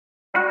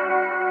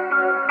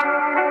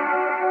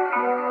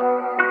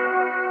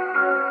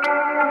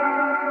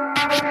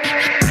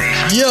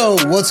Yo,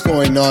 what's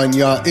going on,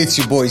 y'all? It's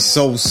your boy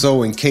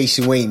So, in case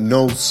you ain't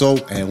know so,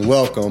 and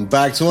welcome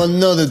back to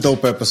another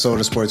dope episode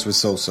of Sports with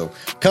So.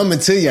 Coming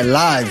to you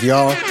live,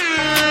 y'all.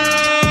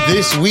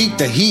 This week,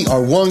 the Heat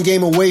are one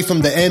game away from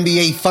the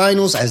NBA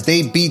Finals as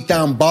they beat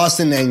down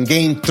Boston in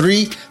Game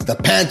 3. The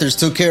Panthers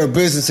took care of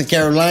business in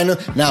Carolina,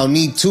 now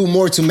need 2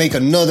 more to make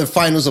another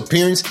Finals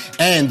appearance,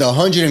 and the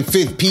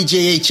 105th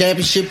PGA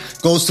Championship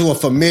goes to a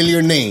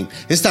familiar name.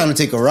 It's time to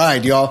take a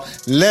ride, y'all.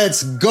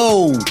 Let's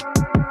go!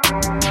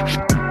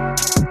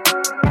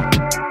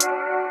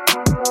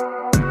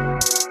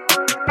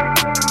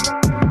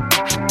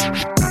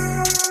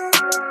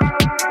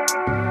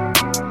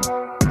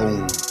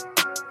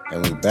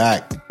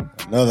 Back.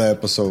 Another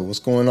episode. What's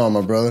going on,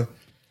 my brother?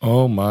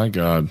 Oh, my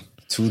God.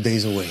 2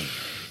 days away.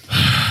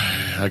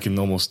 I can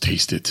almost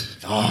taste it.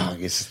 Oh, I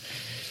guess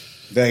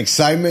the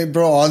excitement,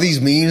 bro. All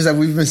these memes that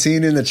we've been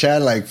seeing in the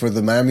chat, like for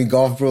the Miami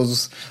Golf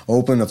Bros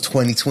Open of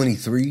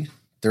 2023,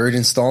 third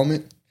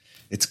installment.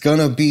 It's going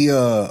to be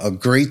a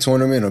great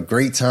tournament, a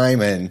great time.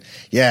 And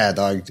yeah,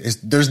 dog,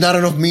 there's not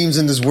enough memes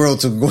in this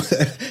world to go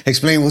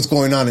explain what's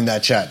going on in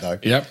that chat,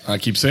 dog. Yep, I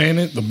keep saying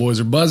it. The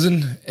boys are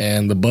buzzing,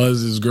 and the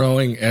buzz is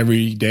growing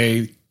every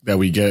day that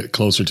we get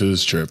closer to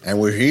this trip. And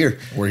we're here.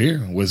 We're here.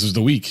 This is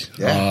the week.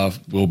 Yeah.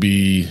 We'll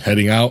be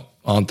heading out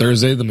on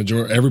Thursday.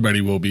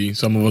 Everybody will be.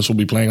 Some of us will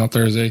be playing on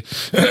Thursday.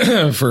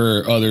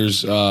 For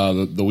others,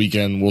 the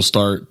weekend will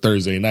start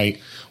Thursday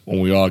night, when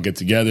we all get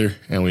together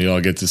and we all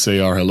get to say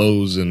our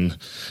hellos and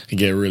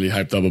get really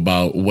hyped up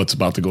about what's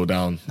about to go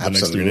down the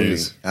next 3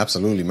 days.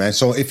 Absolutely, man.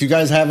 So if you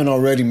guys haven't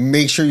already,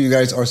 make sure you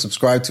guys are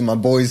subscribed to my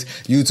boys'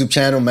 YouTube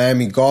channel,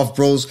 Miami Golf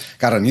Bros.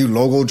 Got a new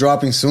logo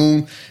dropping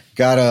soon.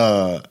 Got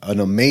an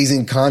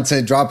amazing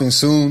content dropping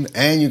soon.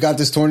 And you got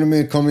this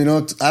tournament coming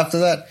up after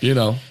that. You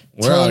know.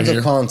 We're Tons out here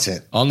of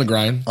content on the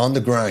grind. On the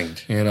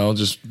grind, you know,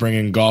 just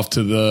bringing golf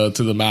to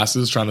the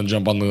masses, trying to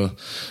jump on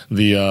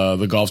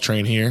the golf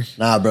train here.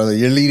 Nah, brother,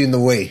 you're leading the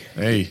way.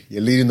 Hey,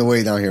 you're leading the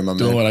way down here, my man.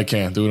 Doing what I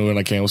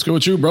can. What's good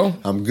with you, bro?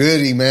 I'm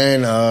goody,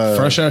 man.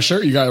 Fresh ass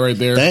shirt you got right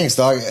there. Thanks,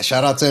 dog.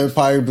 Shout out to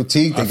Empire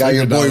Boutique. They got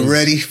your boy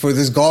ready for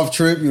this golf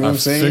trip. You know what I'm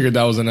saying? I figured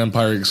that was an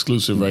Empire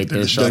exclusive right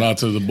there. Shout out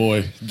to the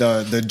boy.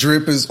 The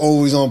drip is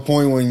always on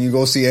point when you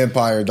go see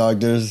Empire, dog.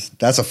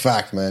 That's a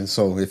fact, man.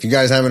 So if you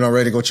guys haven't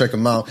already, go check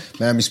them out.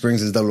 Miami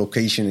Springs is the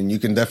location, and you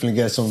can definitely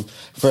get some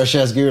fresh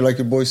ass gear like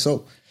your boy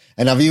So.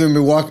 And I've even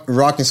been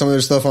rocking some of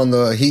their stuff on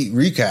the Heat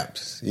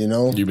recaps. You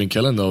know, you've been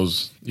killing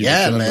those.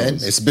 Yeah, man.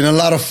 It's been a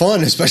lot of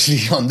fun, especially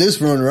on this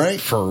run, right?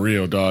 For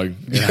real, dog.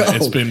 Yeah,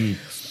 it's been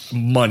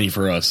money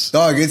for us,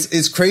 dog.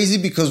 It's crazy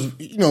because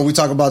you know we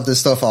talk about this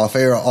stuff off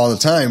air all the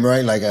time,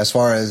 right? Like as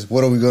far as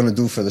what are we going to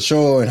do for the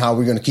show and how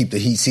we're going to keep the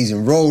Heat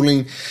season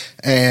rolling,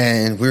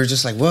 and we were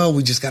just like, well,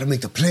 we just got to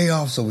make the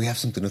playoffs, so we have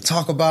something to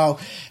talk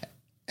about.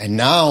 And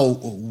now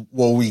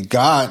what we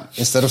got,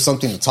 instead of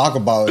something to talk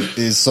about,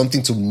 is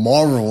something to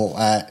marvel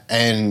at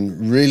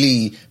and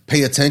really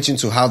pay attention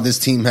to how this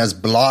team has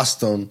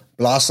blossomed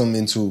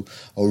into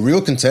a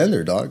real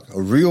contender, dog. A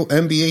real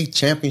NBA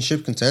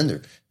championship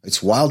contender.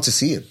 It's wild to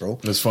see it, bro.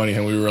 It's funny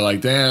how we were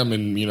like, damn,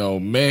 and,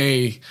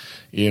 May,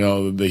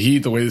 the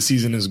Heat, the way the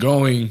season is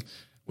going,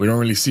 we don't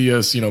really see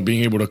us,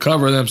 being able to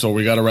cover them. So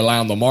we got to rely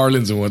on the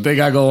Marlins and what they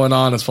got going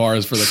on as far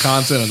as for the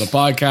content and the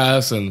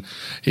podcast. And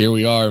here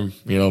we are,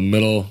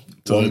 middle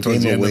to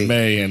towards the end of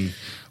May. And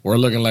we're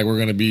looking like we're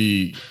going to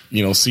be,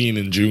 seen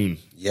in June.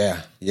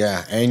 Yeah.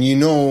 And,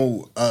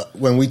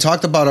 when we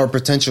talked about our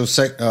potential,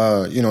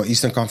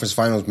 Eastern Conference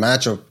Finals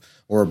matchup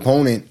or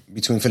opponent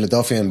between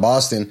Philadelphia and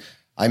Boston,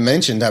 I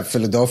mentioned that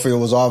Philadelphia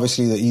was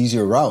obviously the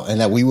easier route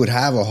and that we would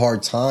have a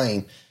hard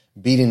time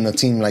beating a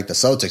team like the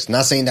Celtics.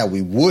 Not saying that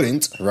we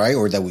wouldn't, right,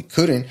 or that we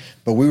couldn't,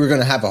 but we were going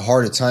to have a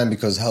harder time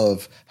because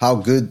of how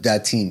good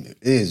that team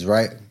is,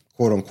 right,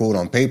 quote unquote,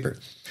 on paper.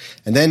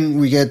 And then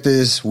we get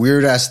this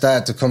weird ass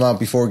stat to come out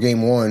before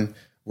Game 1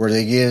 where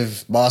they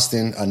give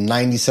Boston a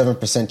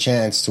 97%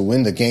 chance to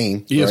win the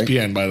game. ESPN,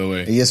 right? By the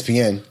way.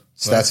 ESPN,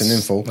 stats and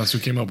info. That's who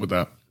came up with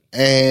that.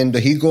 And the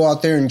Heat go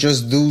out there and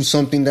just do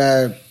something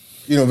that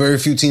very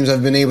few teams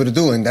have been able to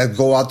do, and that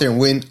go out there and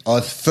win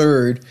a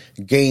third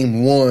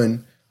Game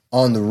 1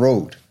 on the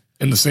road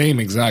in the same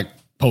exact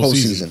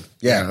postseason.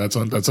 Yeah, that's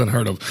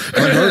unheard of.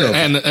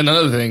 And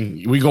another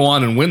thing, we go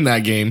on and win that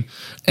game,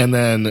 and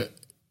then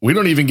we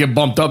don't even get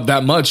bumped up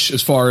that much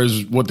as far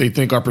as what they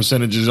think our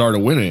percentages are to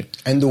win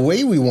it. And the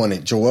way we won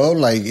it, Joel,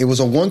 like it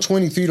was a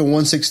 123 to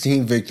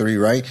 116 victory,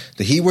 right?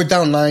 The Heat were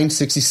down 9,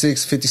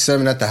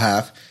 66-57 at the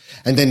half,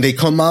 and then they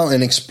come out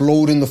and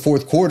explode in the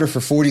fourth quarter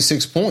for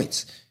 46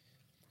 points.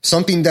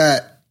 Something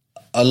that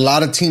a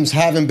lot of teams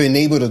haven't been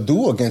able to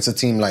do against a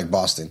team like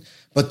Boston.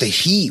 But the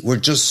Heat were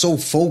just so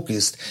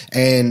focused,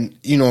 and,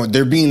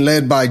 they're being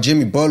led by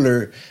Jimmy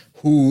Butler,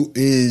 who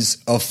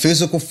is a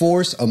physical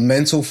force, a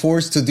mental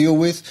force to deal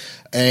with,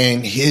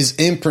 and his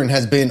imprint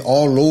has been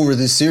all over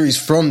this series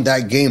from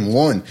that Game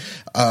 1.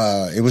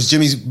 It was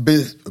Jimmy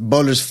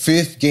Butler's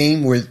 5th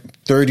game with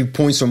 30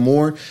 points or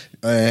more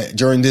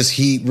during this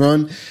Heat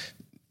run.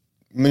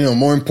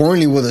 more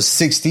importantly, with the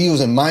 6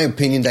 steals, in my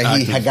opinion, that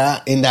he had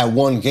got in that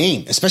one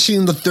game, especially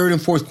in the third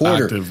and fourth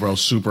quarter. Active, bro.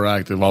 Super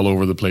active all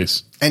over the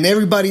place. And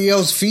everybody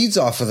else feeds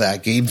off of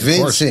that. Gabe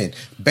Vincent,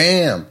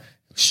 Bam,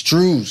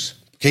 Struz,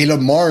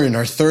 Caleb Martin,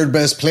 our third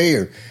best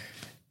player.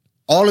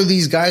 All of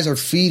these guys are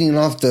feeding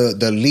off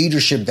the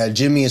leadership that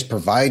Jimmy is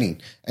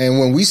providing. And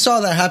when we saw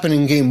that happen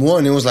in game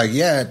one, it was like,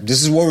 yeah,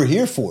 this is what we're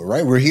here for,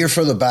 right? We're here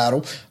for the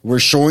battle. We're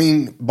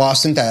showing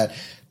Boston that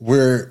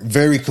we're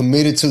very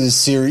committed to this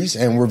series,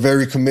 and we're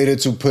very committed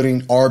to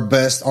putting our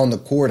best on the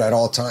court at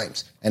all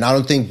times. And I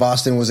don't think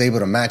Boston was able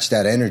to match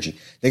that energy.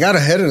 They got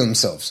ahead of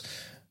themselves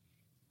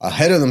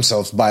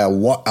by a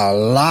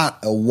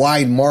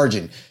wide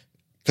margin.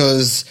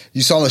 Because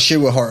you saw the shit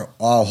with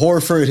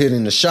Horford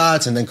hitting the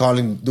shots and then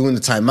doing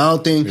the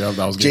timeout thing. Yeah,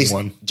 that was game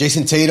one.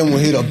 Jason Tatum will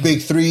hit a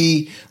big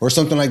three or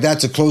something like that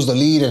to close the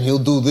lead, and he'll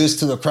do this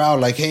to the crowd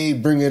like, hey,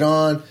 bring it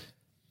on.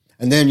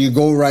 And then you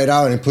go right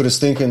out and put a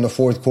stinker in the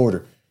fourth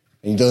quarter.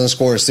 And he doesn't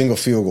score a single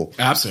field goal.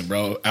 Absent,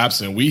 bro.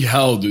 Absent. We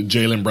held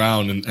Jaylen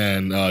Brown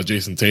and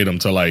Jason Tatum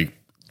to like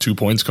 2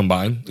 points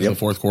combined in the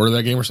fourth quarter of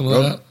that game or something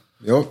like that.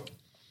 Yep.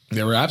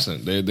 They were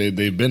absent. They've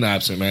been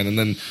absent, man. And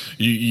then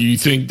you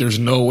think there's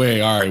no way.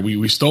 All right,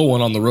 we stole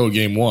one on the road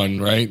game one,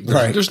 right?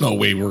 There's no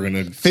way we're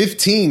gonna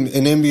 15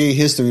 in NBA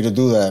history to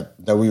do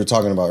that we were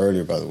talking about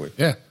earlier, by the way.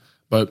 Yeah,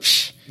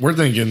 but we're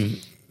thinking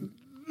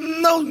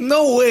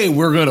no way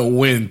we're gonna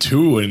win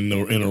 2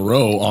 in a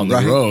row on the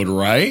road,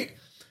 right?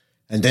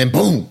 And then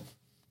boom,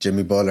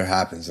 Jimmy Butler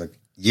happens like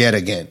yet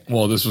again.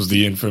 Well, this was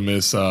the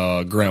infamous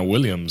Grant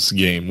Williams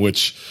game,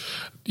 which.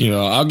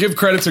 I'll give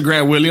credit to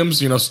Grant Williams.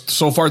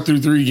 So far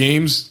through 3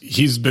 games,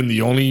 he's been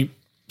the only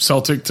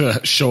Celtic to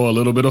show a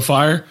little bit of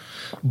fire.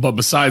 But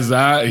besides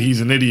that,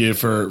 he's an idiot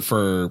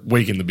for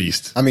waking the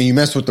beast. I mean, you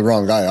messed with the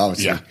wrong guy,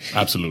 obviously. Yeah,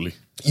 absolutely.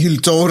 You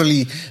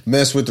totally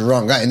messed with the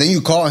wrong guy. And then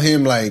you call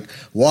him like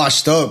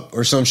washed up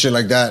or some shit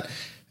like that,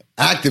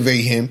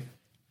 activate him,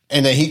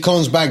 and then he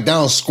comes back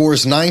down,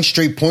 scores 9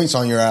 straight points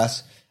on your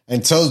ass,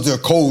 and tells the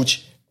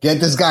coach, get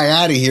this guy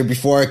out of here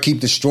before I keep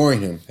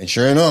destroying him. And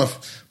sure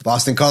enough,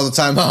 Boston calls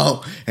a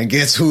timeout, and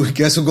guess who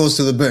goes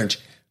to the bench?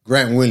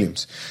 Grant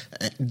Williams.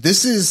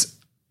 This is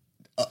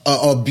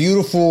a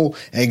beautiful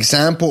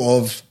example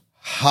of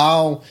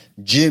how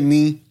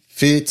Jimmy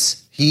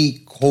fits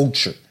Heat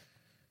culture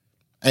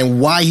and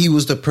why he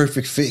was the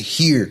perfect fit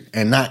here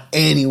and not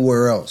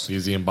anywhere else.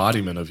 He's the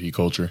embodiment of Heat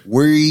culture.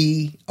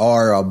 We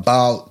are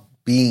about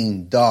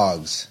being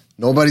dogs.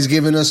 Nobody's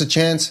giving us a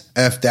chance.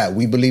 F that.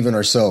 We believe in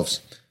ourselves.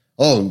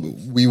 Oh,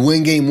 we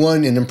win game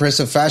 1 in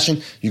impressive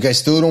fashion. You guys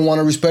still don't want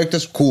to respect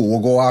us? Cool. We'll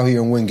go out here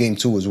and win game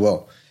 2 as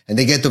well. And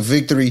they get the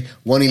victory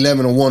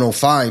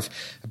 111-105.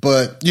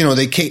 But,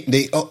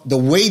 the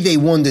way they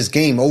won this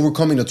game,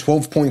 overcoming a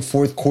 12-point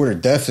fourth quarter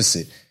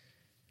deficit,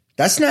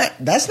 that's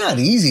not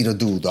easy to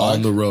do, dog.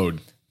 On the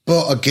road.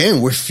 But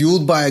again, we're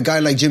fueled by a guy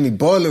like Jimmy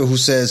Butler who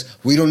says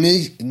we don't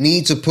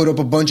need to put up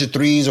a bunch of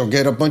threes or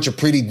get a bunch of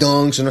pretty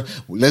dunks. And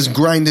let's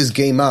grind this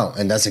game out.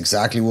 And that's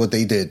exactly what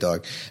they did,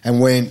 dog.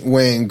 And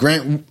when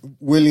Grant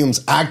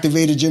Williams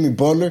activated Jimmy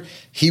Butler,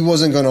 he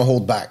wasn't going to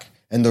hold back.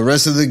 And the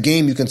rest of the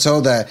game, you can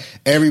tell that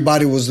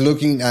everybody was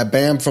looking at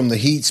Bam from the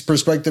Heat's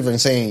perspective and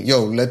saying,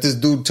 yo, let this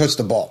dude touch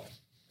the ball.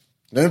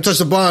 Let him touch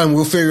the ball and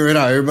we'll figure it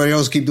out. Everybody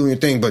else keep doing your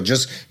thing, but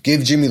just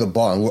give Jimmy the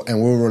ball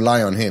and we'll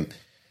rely on him.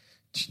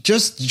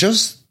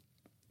 Just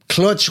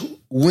clutch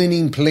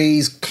winning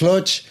plays,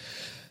 clutch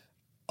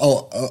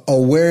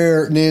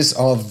awareness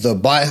of the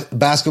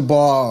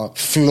basketball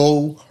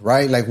flow,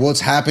 right? Like what's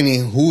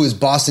happening, who is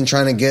Boston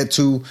trying to get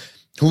to,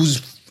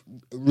 who's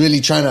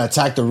really trying to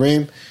attack the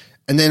rim.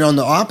 And then on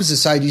the opposite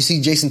side, you see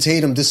Jason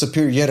Tatum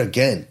disappear yet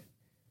again.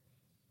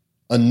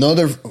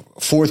 Another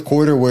fourth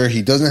quarter where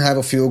he doesn't have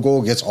a field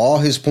goal, gets all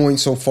his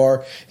points so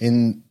far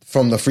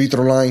from the free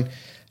throw line.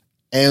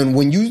 And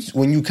when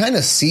you kind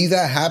of see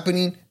that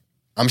happening,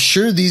 I'm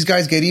sure these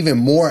guys get even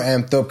more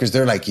amped up because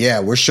they're like,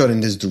 yeah, we're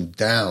shutting this dude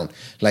down.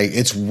 Like,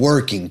 it's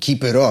working.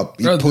 Keep it up.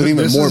 You put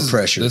even more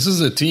pressure. This is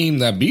a team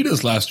that beat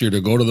us last year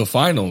to go to the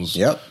finals.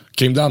 Yep.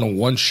 Came down to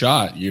one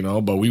shot,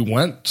 but we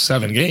went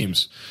 7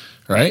 games,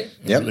 right?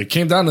 Yep. It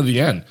came down to the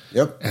end.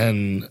 Yep.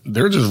 And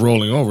they're just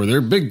rolling over.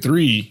 Their big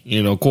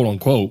 3, quote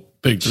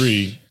unquote, big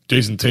 3,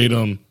 Jason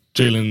Tatum,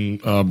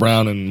 Jaylen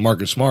Brown, and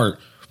Marcus Smart,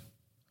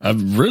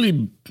 I've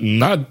really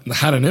not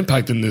had an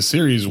impact in this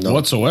series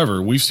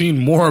whatsoever. We've seen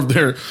more of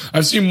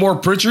I've seen more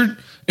Pritchard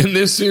in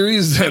this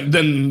series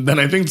than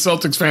I think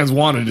Celtics fans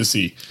wanted to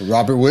see.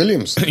 Robert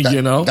Williams.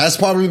 That's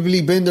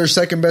probably been their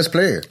second best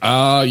player.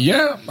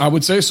 Yeah, I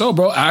would say so,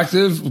 bro.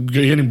 Active,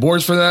 getting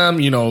boards for them,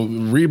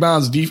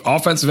 rebounds,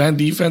 offensive and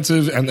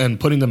defensive, and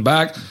putting them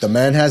back. The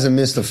man hasn't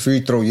missed a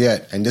free throw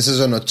yet, and this is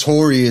a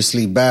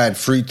notoriously bad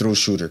free throw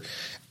shooter.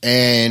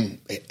 And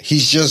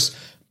he's just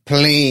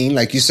playing,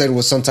 like you said,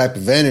 with some type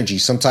of energy,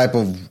 some type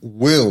of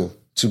will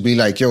to be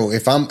like, yo,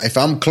 if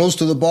I'm close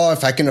to the ball,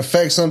 if I can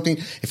affect something,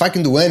 if I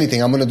can do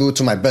anything, I'm going to do it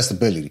to my best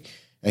ability.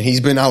 And he's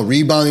been out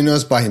rebounding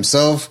us by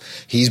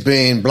himself. He's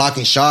been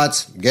blocking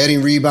shots,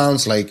 getting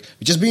rebounds, like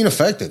just being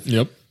effective.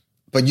 Yep.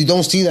 But you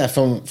don't see that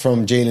from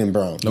Jaylen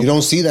Brown. Nope. You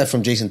don't see that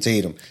from Jason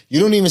Tatum. You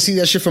don't even see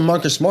that shit from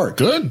Marcus Smart.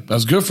 Good.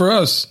 That's good for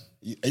us.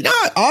 Yeah,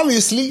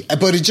 obviously.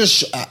 But it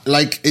just,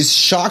 it's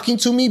shocking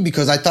to me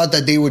because I thought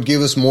that they would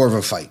give us more of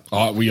a fight.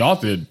 We all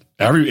did.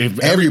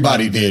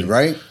 Everybody did,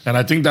 right? And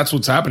I think that's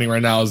what's happening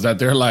right now is that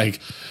they're like,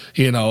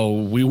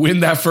 we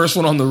win that first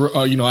one on the,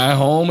 at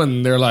home,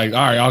 and they're like, all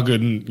right, all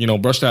good,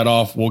 and, brush that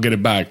off, we'll get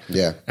it back.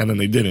 Yeah. And then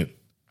they didn't.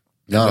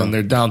 No. And then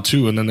they're down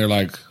 2, and then they're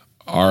like,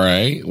 all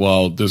right,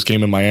 well, this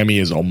game in Miami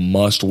is a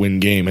must-win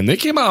game. And they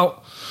came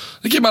out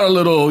a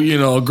little,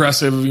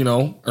 aggressive,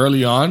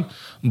 early on,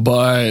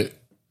 but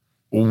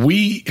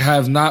we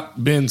have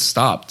not been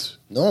stopped.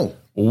 No.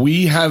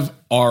 We have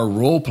our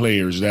role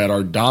players that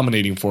are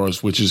dominating for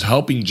us, which is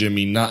helping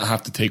Jimmy not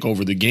have to take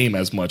over the game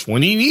as much.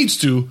 When he needs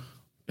to,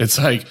 it's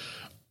like,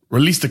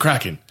 release the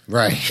Kraken.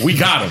 Right. We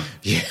got him.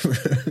 Yeah.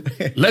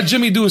 Let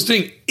Jimmy do his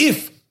thing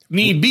if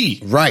need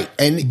be. Right.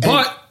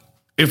 But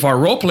if our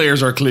role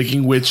players are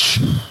clicking, which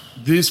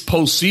this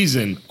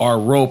postseason, our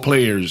role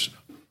players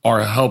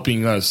are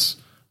helping us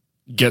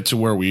get to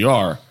where we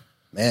are,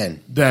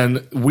 man,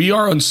 then we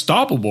are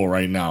unstoppable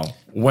right now.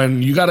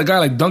 When you got a guy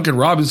like Duncan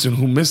Robinson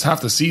who missed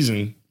half the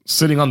season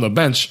sitting on the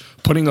bench,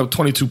 putting up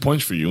 22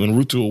 points for you en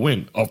route to a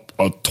win, a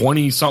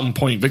 20-something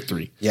point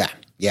victory. Yeah,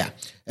 yeah.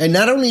 And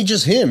not only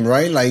just him,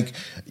 right? Like,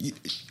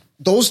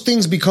 those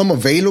things become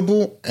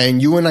available,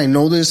 and you and I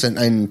know this,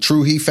 and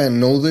true Heat fan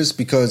know this,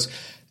 because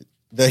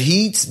the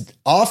Heat's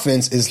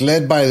offense is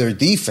led by their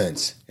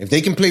defense. If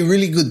they can play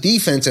really good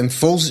defense and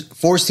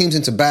force teams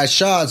into bad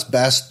shots,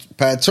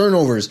 bad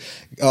turnovers,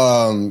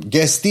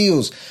 get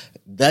steals,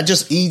 that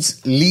just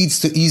leads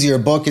to easier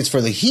buckets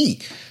for the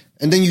Heat.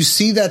 And then you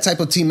see that type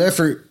of team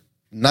effort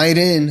night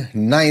in,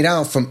 night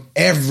out from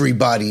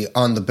everybody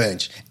on the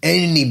bench.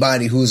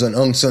 Anybody who's an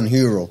unsung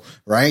hero,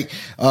 right?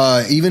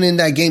 Even in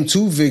that Game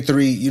 2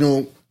 victory,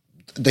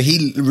 the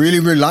Heat really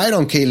relied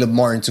on Caleb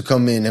Martin to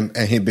come in and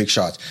hit big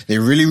shots. They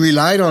really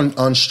relied on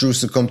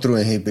Strus to come through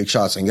and hit big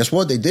shots. And guess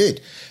what? They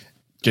did.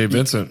 Gabe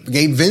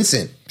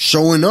Vincent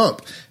showing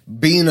up,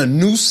 being a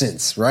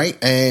nuisance, right?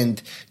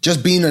 And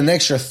just being an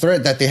extra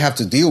threat that they have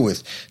to deal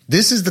with.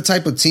 This is the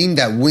type of team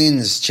that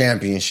wins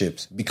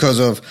championships because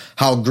of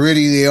how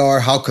gritty they are,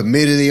 how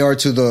committed they are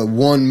to the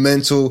one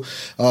mental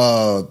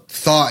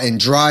thought and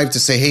drive to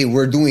say, hey,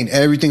 we're doing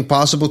everything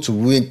possible to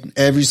win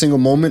every single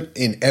moment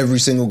in every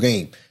single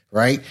game,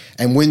 right?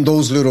 And win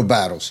those little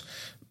battles.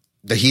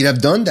 The Heat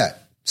have done that.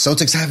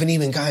 Celtics haven't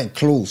even gotten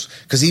close.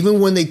 Because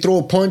even when they throw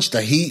a punch,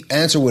 the Heat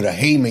answer with a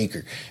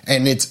haymaker.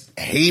 And it's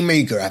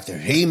haymaker after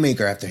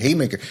haymaker after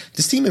haymaker.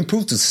 This team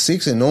improved to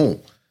 6-0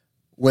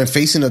 when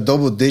facing a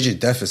double-digit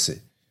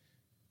deficit.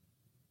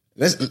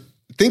 Let's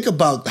think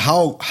about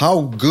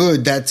how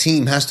good that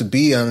team has to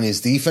be on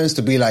its defense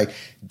to be like,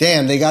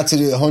 damn, they got to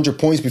the 100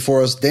 points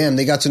before us. Damn,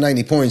 they got to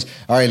 90 points.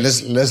 All right,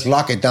 let's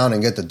lock it down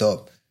and get the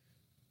dub.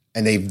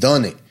 And they've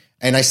done it.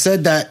 And I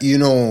said that,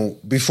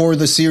 before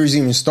the series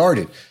even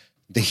started.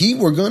 The Heat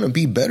were going to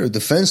be better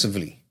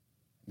defensively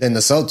than the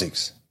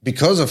Celtics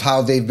because of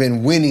how they've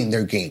been winning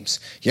their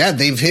games. Yeah,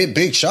 they've hit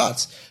big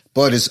shots,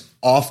 but it's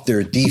off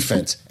their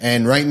defense.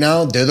 And right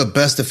now, they're the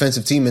best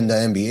defensive team in the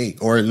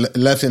NBA or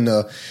left in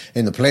the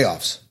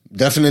playoffs.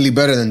 Definitely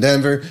better than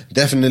Denver.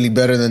 Definitely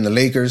better than the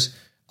Lakers.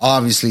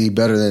 Obviously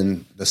better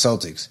than the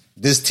Celtics.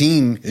 This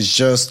team is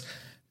just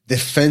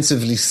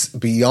defensively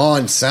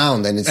beyond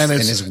sound, and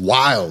it's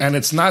wild. And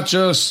it's not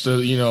just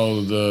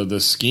the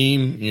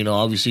scheme.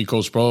 Obviously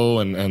Coach Pro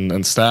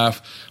and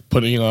staff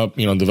putting up,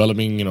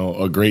 developing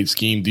a great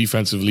scheme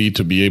defensively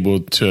to be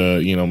able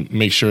to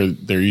make sure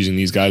they're using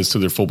these guys to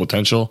their full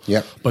potential.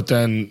 Yeah. But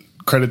then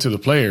credit to the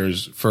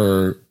players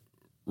for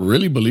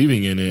really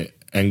believing in it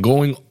and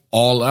going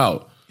all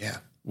out. Yeah,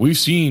 we've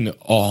seen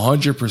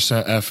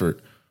 100%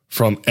 effort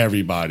from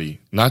everybody,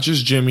 not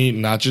just Jimmy,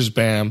 not just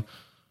Bam.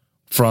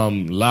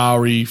 From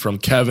Lowry, from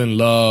Kevin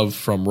Love,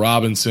 from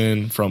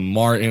Robinson, from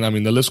Martin. I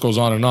mean, the list goes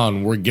on and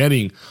on. We're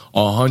getting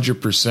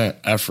 100%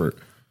 effort.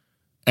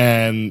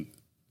 And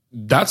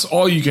that's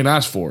all you can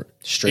ask for.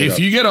 If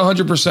you get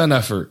 100%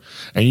 effort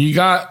and you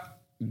got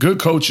good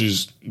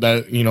coaches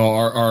that,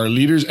 are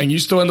leaders and you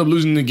still end up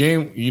losing the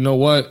game, you know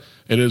what?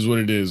 It is what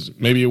it is.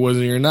 Maybe it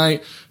wasn't your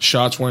night.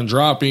 Shots weren't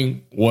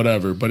dropping,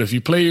 whatever. But if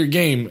you play your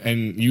game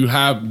and you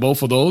have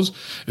both of those,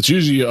 it's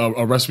usually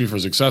a recipe for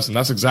success. And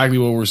that's exactly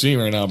what we're seeing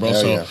right now, bro.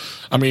 Yeah.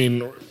 I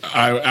mean,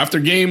 after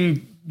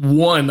game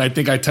 1, I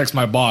think I text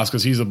my boss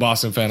because he's a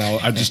Boston fan.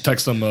 I just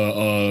text him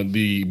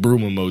the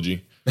broom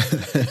emoji.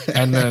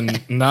 And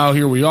then now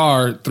here we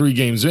are 3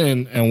 games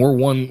in and we're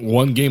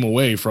one game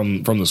away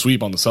from the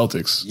sweep on the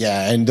Celtics.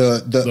 Yeah, and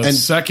the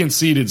second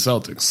seeded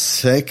Celtics.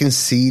 Second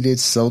seeded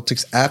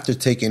Celtics after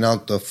taking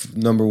out the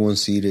number 1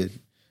 seeded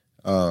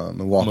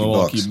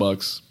Milwaukee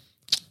Bucks.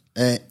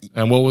 And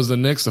what was the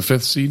Knicks? The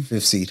 5th seed?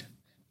 5th seed.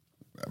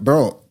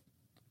 Bro,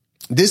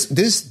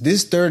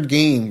 this third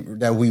game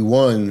that we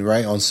won,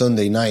 right, on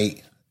Sunday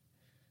night,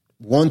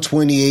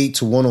 128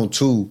 to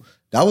 102,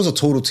 that was a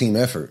total team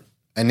effort.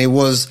 And it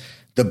was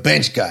the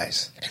bench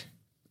guys.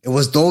 It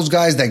was those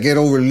guys that get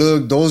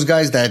overlooked, those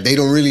guys that they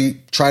don't really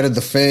try to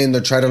defend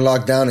or try to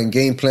lock down and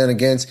game plan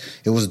against.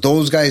 It was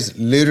those guys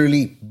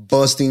literally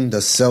busting the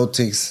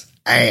Celtics'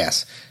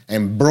 ass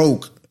and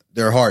broke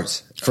their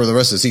hearts for the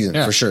rest of the season,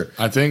 for sure.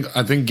 I think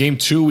game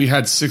 2 we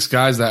had 6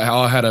 guys that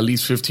all had at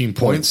least 15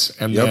 points,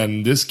 and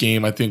then this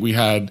game I think we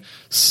had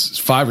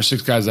 5 or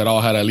 6 guys that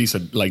all had at least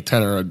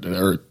 10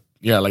 or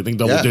I think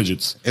double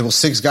digits. It was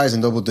 6 guys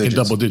in double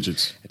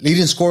digits.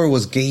 Leading scorer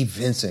was Gabe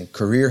Vincent,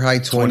 career high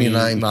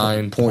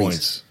 29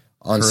 points.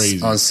 On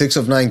 6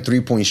 of 9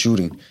 3-point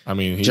shooting. I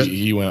mean,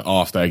 he went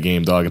off that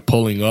game, dog.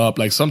 Pulling up.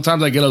 Like,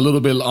 sometimes I get a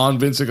little bit on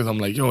Vincent because I'm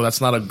like, yo,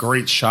 that's not a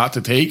great shot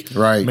to take.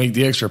 Right. Make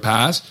the extra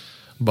pass.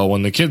 But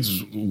when the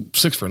kid's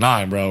 6 for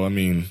 9, bro, I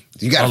mean,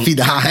 you gotta feed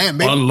the hot hand,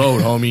 baby.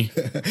 Unload, homie.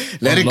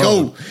 Let it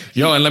go.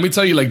 Yo, and let me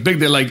tell you, like,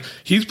 big, like,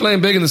 he's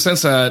playing big in the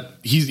sense that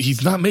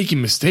he's not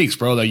making mistakes,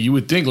 bro. Like, you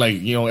would think, like,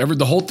 you know,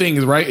 the whole thing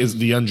is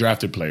the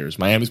undrafted players.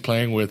 Miami's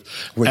playing with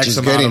which is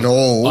getting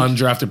old.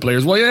 Undrafted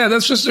players. Well, yeah,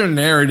 that's just their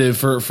narrative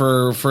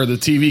for the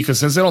TV, because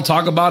since they don't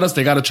talk about us,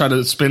 they got to try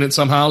to spin it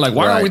somehow. Like,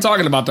 why aren't we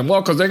talking about them?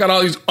 Well, because they got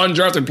all these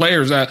undrafted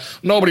players that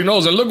nobody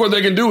knows, and look what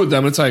they can do with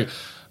them. It's like,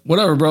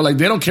 whatever, bro. Like,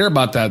 they don't care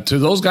about that. To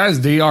those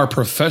guys, they are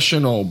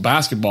professional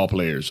basketball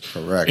players.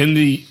 Correct. In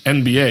the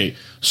NBA.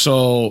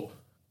 So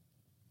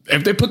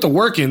if they put the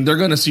work in, they're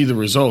going to see the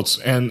results.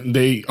 And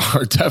they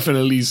are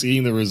definitely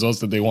seeing the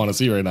results that they want to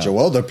see right now.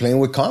 Joel, they're playing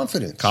with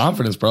confidence.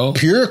 Confidence, bro.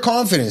 Pure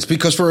confidence.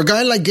 Because for a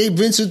guy like Gabe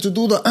Vincent to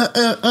do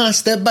the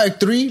step back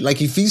 3, like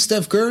he feeds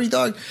Steph Curry,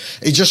 dog,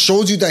 it just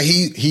shows you that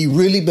he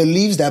really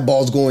believes that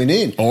ball's going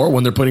in. Or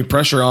when they're putting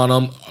pressure on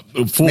him,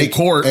 full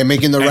court and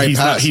making the right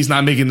pass. He's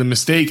not making the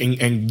mistake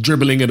and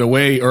dribbling it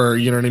away, or,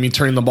 you know what I mean,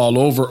 turning the ball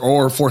over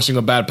or forcing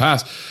a bad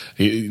pass.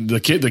 The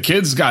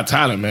kid's got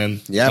talent,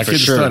 man. Yeah, that for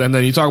sure. Stud. And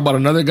then you talk about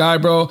another guy,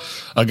 bro,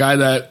 a guy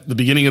that the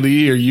beginning of the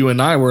year, you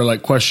and I were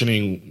like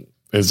questioning,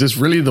 is this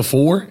really the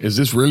 4? Is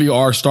this really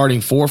our starting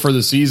 4 for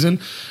the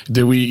season?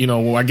 Did we, you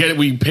know, I get it.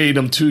 We paid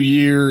him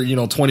 2-year, you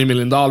know, $20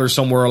 million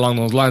somewhere along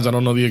those lines. I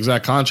don't know the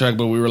exact contract,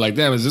 but we were like,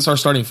 damn, is this our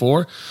starting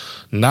 4?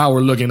 Now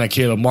we're looking at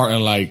Caleb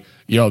Martin like,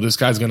 yo, this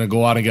guy's going to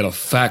go out and get a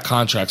fat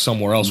contract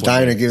somewhere else. I'm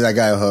dying to give that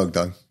guy a hug,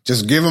 dog.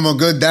 Just give him a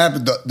good dap,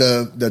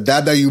 the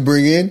dap that you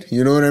bring in.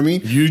 You know what I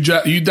mean? You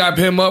dap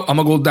him up, I'm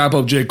going to go dap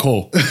up J.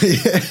 Cole.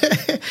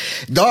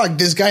 Dog,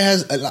 this guy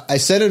has, I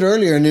said it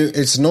earlier, and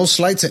it's no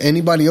slight to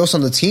anybody else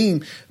on the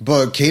team,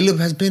 but Caleb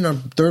has been our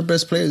 3rd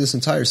best player this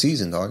entire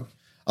season, dog.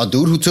 A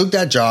dude who took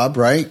that job,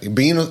 right?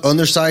 Being an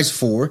undersized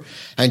 4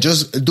 and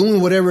just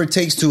doing whatever it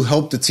takes to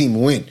help the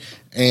team win.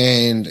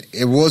 And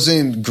it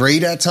wasn't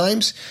great at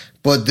times,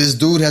 but this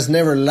dude has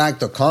never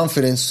lacked the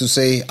confidence to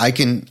say, I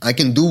can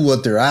do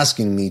what they're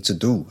asking me to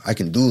do. I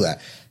can do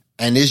that.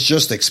 And it's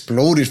just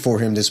exploded for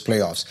him this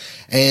playoffs.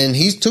 And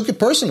he took it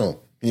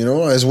personal, you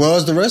know, as well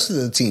as the rest of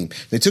the team.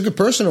 They took it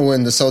personal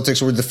when the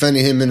Celtics were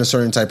defending him in a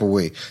certain type of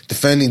way,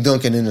 defending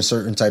Duncan in a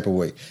certain type of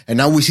way. And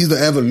now we see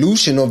the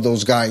evolution of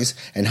those guys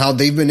and how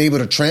they've been able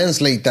to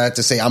translate that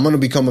to say, I'm going to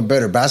become a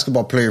better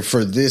basketball player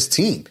for this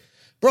team.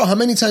 Bro, how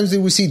many times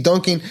did we see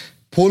Duncan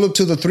pull up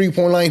to the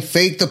 3-point line,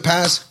 fake the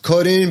pass,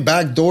 cut in,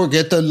 back door,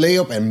 get the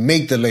layup, and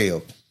make the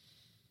layup?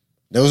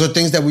 Those are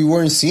things that we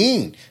weren't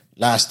seeing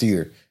last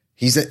year.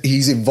 He's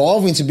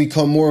evolving to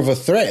become more of a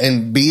threat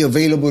and be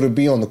available to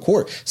be on the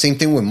court. Same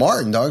thing with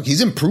Martin, dog.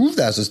 He's improved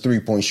as a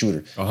 3-point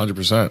shooter.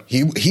 100%.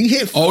 He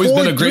hit always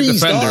been a great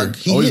threes, defender.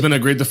 Always been a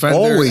great defender.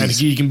 Always. And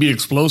he can be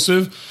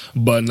explosive,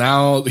 but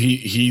now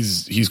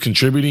he's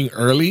contributing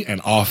early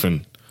and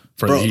often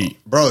for the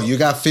Heat. Bro, you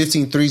got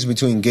 15 threes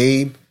between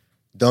Gabe,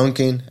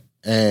 Duncan,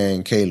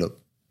 and Caleb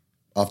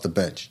off the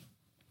bench.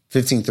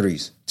 15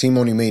 threes. Team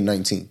only made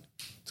 19,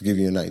 to give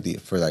you an idea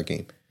for that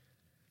game.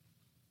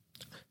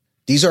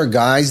 These are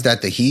guys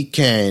that the Heat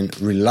can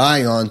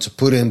rely on to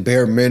put in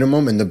bare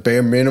minimum, and the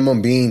bare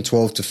minimum being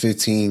 12 to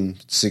 15,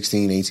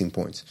 16, 18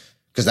 points.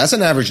 Because that's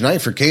an average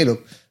night for Caleb,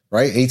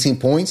 right? 18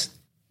 points.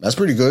 That's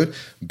pretty good.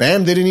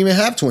 Bam didn't even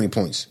have 20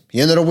 points.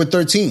 He ended up with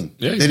 13.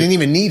 Yeah, they didn't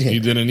even need him. He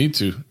didn't need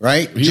to.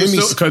 Right?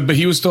 But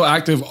he was still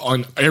active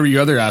on every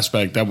other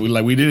aspect. That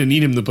we didn't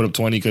need him to put up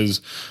 20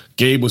 because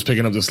Gabe was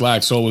picking up the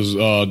slack. So was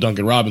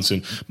Duncan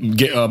Robinson.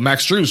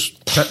 Max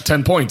Strus,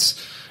 10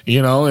 points.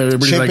 You know,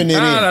 everybody's like,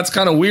 that's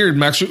kind of weird.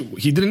 Max,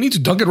 he didn't need to.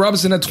 Duncan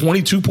Robinson had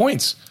 22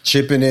 points.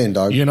 Chipping in,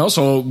 dog. You know,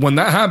 so when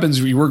that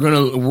happens, we're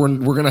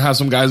gonna have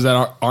some guys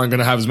that aren't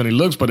gonna have as many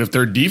looks. But if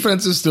their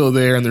defense is still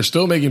there and they're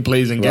still making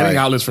plays and getting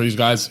outlets for these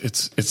guys,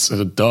 it's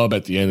a dub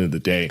at the end of the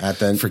day.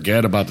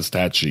 Forget about the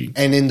stat sheet.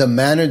 And in the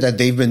manner that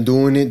they've been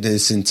doing it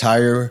this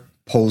entire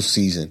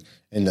postseason,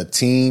 in the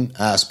team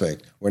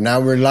aspect, we're now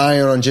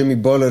relying on Jimmy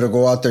Butler to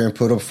go out there and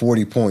put up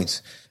 40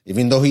 points.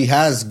 Even though he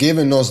has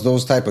given us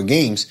those type of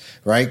games,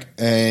 right?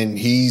 And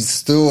he's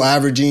still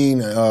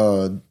averaging,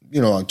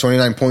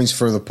 29 points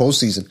for the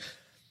postseason,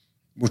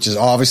 which is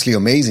obviously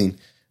amazing.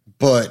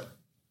 But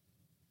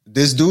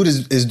this dude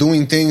is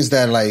doing things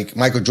that like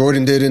Michael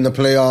Jordan did in the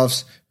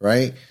playoffs,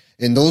 right?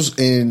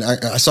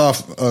 I saw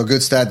a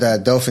good stat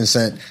that Delphin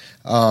sent.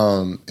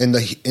 in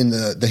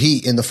the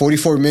Heat, in the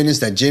 44 minutes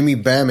that Jimmy,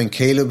 Bam, and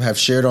Caleb have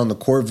shared on the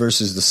court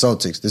versus the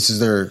Celtics. This is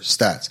their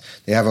stats.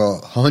 They have a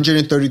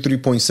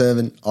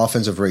 133.7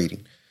 offensive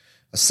rating,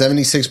 a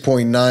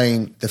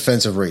 76.9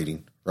 defensive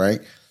rating,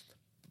 right?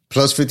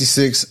 Plus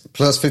 56,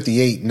 plus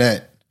 58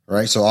 net,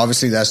 right? So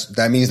obviously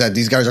that means that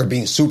these guys are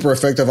being super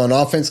effective on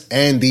offense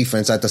and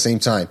defense at the same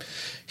time.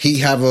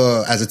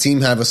 As a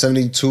team, have a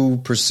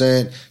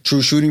 72%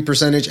 true shooting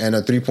percentage and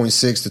a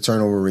 3.6 to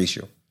turnover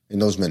ratio in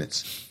those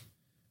minutes.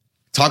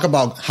 Talk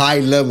about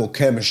high-level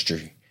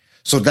chemistry.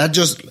 So that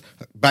just,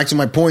 back to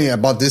my point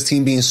about this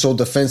team being so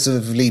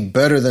defensively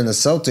better than the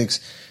Celtics,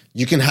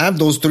 you can have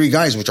those three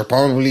guys, which are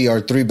probably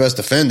our three best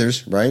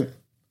defenders, right?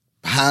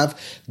 Have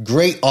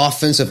great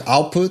offensive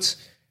outputs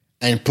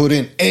and put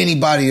in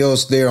anybody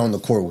else there on the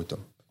court with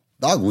them.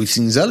 Dog, we've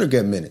seen Zeller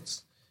get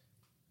minutes.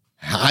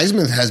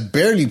 Heisman has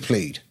barely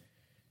played.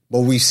 But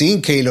we've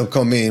seen Caleb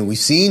come in. We've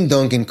seen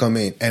Duncan come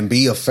in and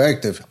be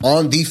effective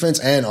on defense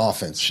and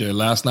offense. Shit,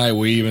 last night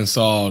we even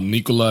saw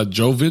Nikola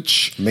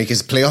Jovic make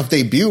his playoff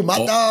debut,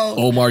 my dog.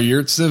 Omar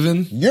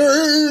Yurtseven.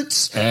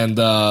 Yurts. And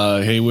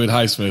Haywood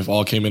Highsmith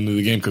all came into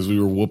the game because we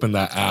were whooping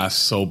that ass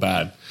so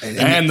bad.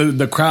 And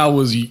the crowd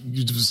was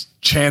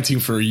just chanting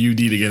for UD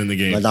to get in the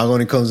game. My dog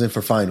only comes in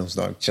for finals,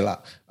 dog. Chill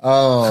out.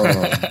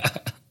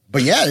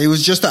 But yeah, it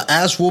was just an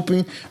ass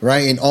whooping,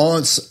 right? In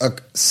all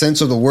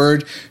sense of the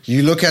word.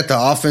 You look at the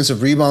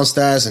offensive rebound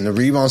stats and the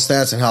rebound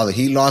stats and how the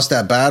Heat lost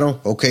that battle.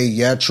 Okay,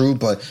 yeah, true.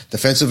 But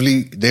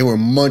defensively, they were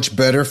much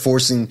better,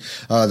 forcing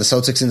the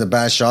Celtics into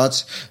bad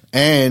shots.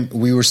 And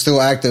we were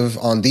still active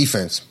on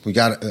defense. We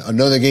got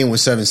another game with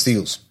 7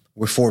 steals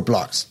with 4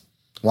 blocks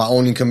while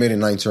only committing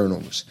 9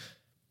 turnovers.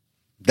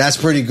 That's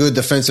pretty good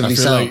defensively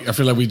sound. I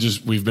feel like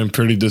we've been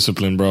pretty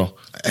disciplined, bro.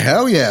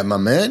 Hell yeah, my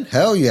man.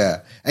 Hell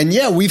yeah. And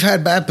yeah, we've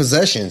had bad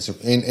possessions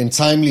in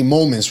timely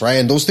moments, right?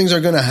 And those things are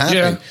going to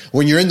happen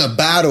when you're in the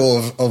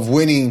battle of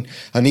winning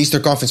an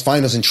Eastern Conference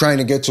Finals and trying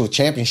to get to a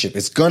championship.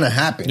 It's going to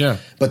happen. Yeah.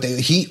 But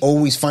he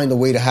always find a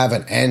way to have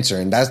an answer.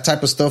 And that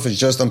type of stuff is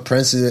just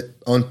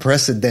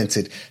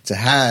unprecedented to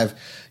have,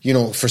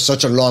 for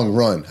such a long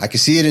run. I can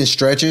see it in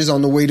stretches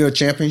on the way to a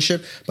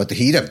championship, but the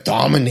Heat have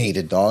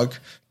dominated, dog.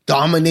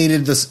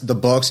 Dominated the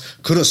Bucks.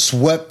 Could have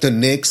swept the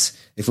Knicks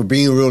if we're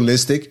being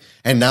realistic,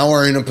 and now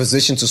are in a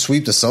position to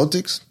sweep the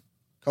Celtics.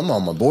 Come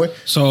on, my boy.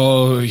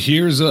 So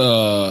here's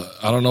I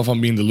don't know if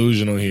I'm being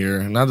delusional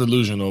here. Not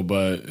delusional,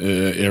 but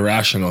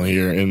irrational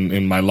here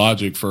in my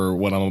logic for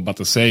what I'm about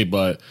to say.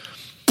 But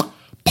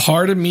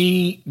part of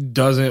me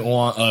doesn't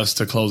want us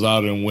to close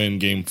out and win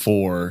Game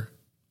 4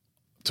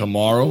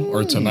 tomorrow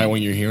or tonight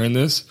when you're hearing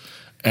this.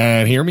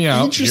 And hear me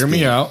out. Hear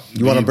me out.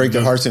 You want to break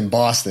their hearts in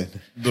Boston?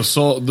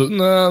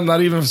 No,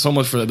 not even so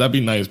much for that. That'd be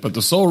nice. But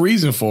the sole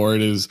reason for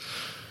it is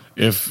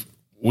if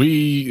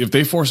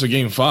they force a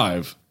Game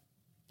 5,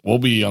 we'll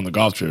be on the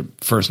golf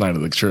trip first night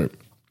of the trip.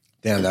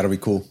 Damn, that'll be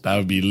cool. That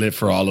would be lit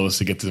for all of us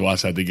to get to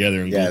watch that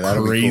together and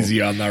go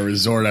crazy on that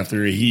resort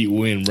after a Heat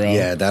win, bro.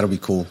 Yeah, that'll be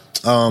cool.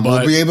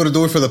 We'll be able to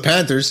do it for the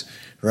Panthers,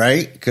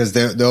 right? Because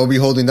they'll be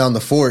holding down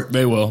the fort.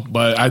 They will.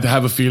 But I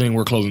have a feeling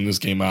we're closing this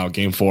game out,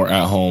 Game 4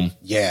 at home.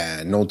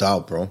 Yeah, no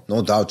doubt, bro.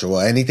 No doubt, Joel.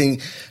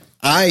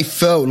 I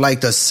felt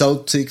like the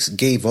Celtics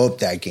gave up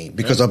that game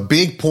because a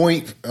big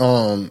point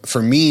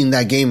for me in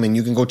that game, and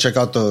you can go check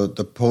out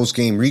the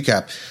post-game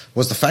recap,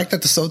 was the fact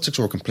that the Celtics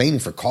were complaining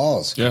for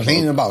calls,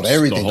 complaining about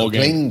everything,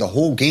 complaining the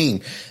whole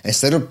game,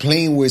 instead of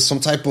playing with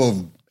some type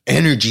of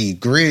energy,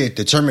 grit,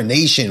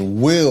 determination,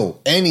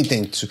 will,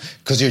 anything,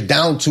 because you're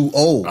down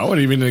 2-0. I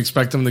wouldn't even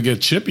expect them to get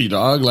chippy,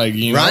 dog. Like,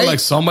 like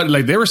somebody,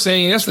 like they were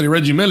saying yesterday,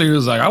 Reggie Miller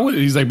was like,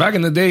 he's like, back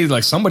in the days,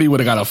 like somebody would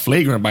have got a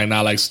flagrant by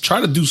now. Like,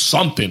 try to do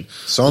something.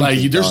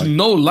 Like, there's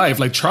no life.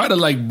 Like, try to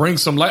like bring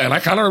some life. And I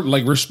kind of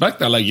like respect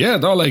that. Like, yeah,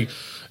 dog, like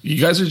you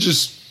guys are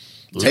just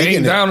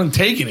laying down and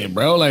taking it,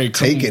 bro. Like,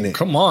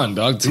 come on,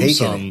 dog. Do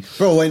something.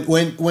 Bro,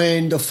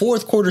 when the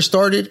fourth quarter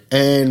started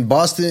and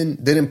Boston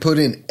didn't put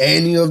in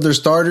any of their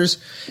starters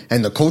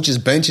and the coach is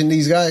benching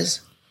these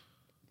guys,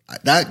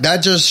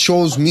 that just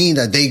shows me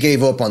that they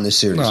gave up on this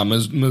series. Nah,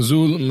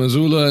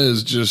 Missoula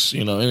is just,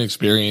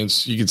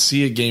 inexperienced. You could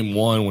see it Game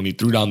 1 when he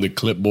threw down the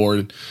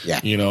clipboard,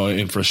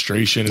 in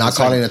frustration. Not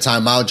calling a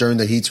timeout during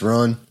the Heat's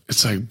run.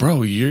 It's like,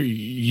 bro,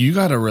 you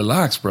got to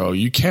relax, bro.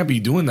 You can't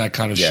be doing that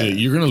kind of shit.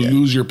 You're going to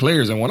lose your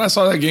players. And when I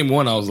saw that Game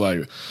 1, I was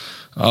like,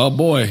 oh,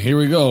 boy, here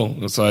we go.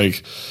 It's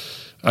like,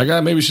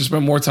 maybe should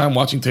spend more time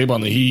watching tape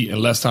on the Heat and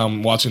less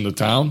time watching the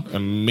town,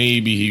 and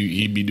maybe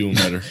he'd be doing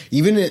better.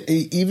 Even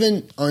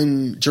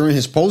during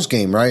his post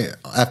game, right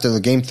after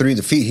the Game 3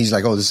 defeat, he's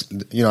like, "Oh, this,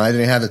 I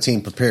didn't have the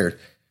team prepared."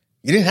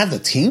 You didn't have the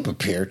team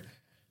prepared.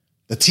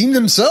 The team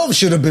themselves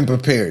should have been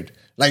prepared.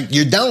 Like,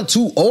 you're down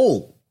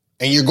 2-0,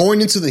 and you're going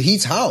into the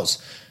Heat's house.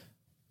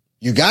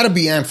 You got to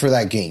be amped for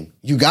that game.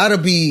 You got to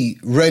be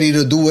ready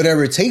to do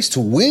whatever it takes to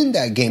win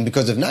that game,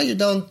 because if not, you're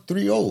down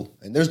 3-0,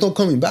 and there's no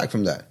coming back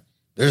from that.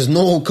 There's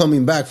no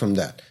coming back from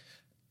that.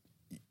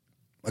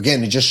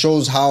 Again, it just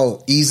shows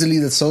how easily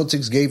the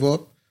Celtics gave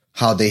up,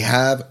 how they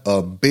have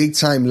a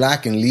big-time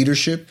lack in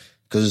leadership,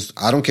 Because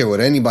I don't care what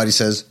anybody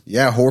says.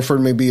 Yeah,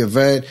 Horford may be a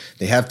vet.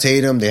 They have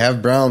Tatum. They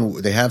have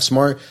Brown. They have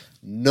Smart.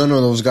 None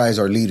of those guys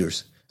are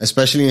leaders,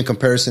 especially in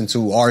comparison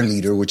to our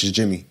leader, which is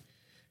Jimmy.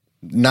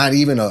 Not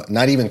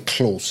even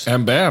close.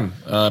 And Bam.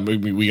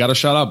 We got to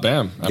shout out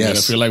Bam. I mean, I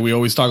feel like we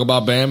always talk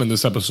about Bam. In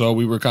this episode,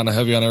 we were kind of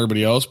heavy on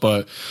everybody else,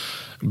 but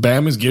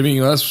Bam is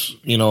giving us,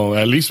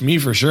 at least me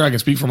for sure, I can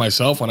speak for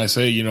myself when I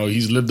say,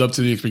 he's lived up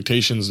to the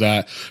expectations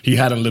that he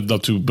hadn't lived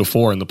up to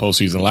before in the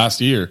postseason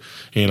last year,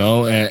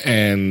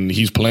 and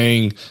he's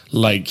playing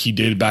like he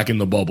did back in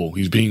the bubble.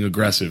 He's being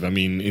aggressive. I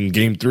mean, in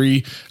game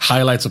 3,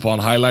 highlights upon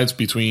highlights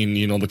between,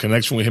 the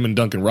connection with him and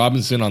Duncan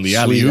Robinson on the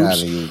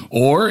alley-oops,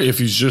 or if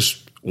he's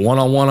just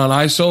one-on-one on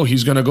ISO,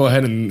 he's going to go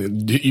ahead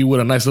and hit you with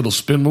a nice little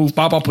spin move.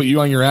 Pop, I'll put you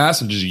on your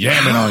ass and just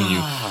yam it on you.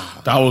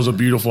 That was a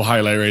beautiful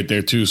highlight right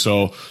there, too.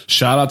 So,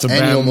 shout out to Bam.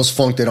 And he almost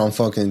funked it on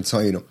fucking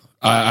Tatum.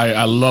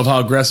 I love how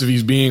aggressive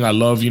he's being. I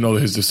love,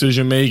 his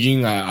decision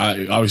making.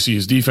 I obviously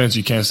his defense,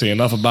 you can't say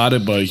enough about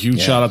it, but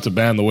huge shout out to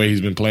Bam the way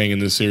he's been playing in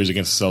this series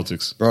against the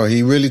Celtics. Bro,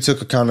 he really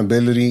took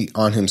accountability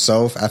on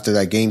himself after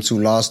that game 2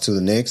 loss to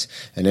the Knicks.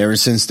 And ever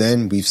since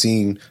then, we've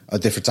seen a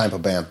different type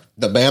of Bam.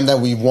 The Bam that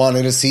we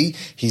wanted to see,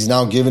 he's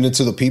now giving it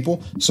to the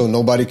people, so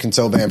nobody can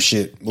tell Bam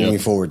shit moving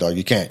forward, dog.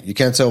 You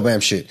can't tell Bam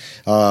shit.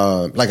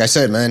 Like I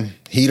said, man,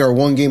 Heat are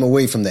 1 game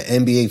away from the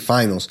NBA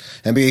Finals.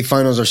 NBA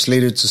Finals are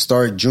slated to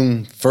start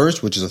June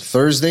 1st, which is a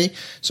Thursday.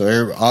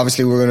 So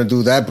obviously we're going to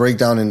do that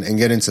breakdown and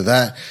get into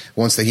that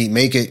once the Heat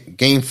make it.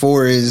 Game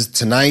 4 is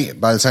tonight,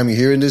 by the time you're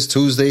hearing this,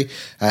 Tuesday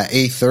at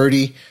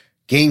 8:30.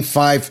 Game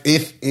 5,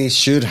 if it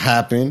should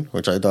happen,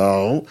 which I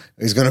doubt,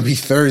 is going to be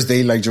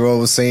Thursday, like Joel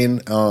was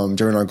saying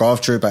during our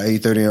golf trip at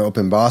 8:30 up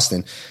in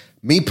Boston.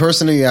 Me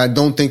personally, I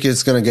don't think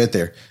it's going to get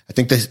there. I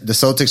think the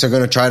Celtics are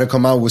going to try to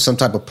come out with some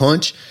type of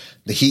punch.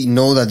 The Heat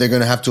know that they're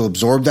going to have to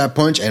absorb that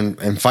punch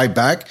and fight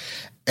back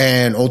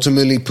and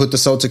ultimately put the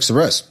Celtics to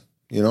rest,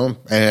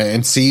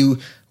 and see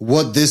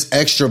what this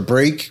extra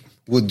break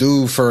would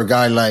do for a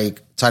guy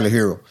like Tyler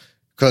Hero.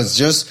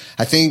 Because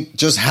I think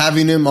just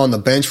having him on the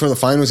bench for the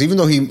finals, even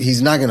though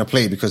he's not going to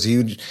play because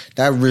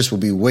that wrist will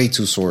be way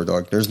too sore,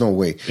 dog. There's no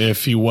way.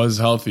 If he was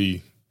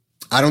healthy,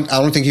 I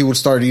don't think he would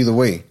start either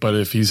way. But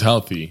if he's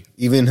healthy,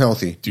 even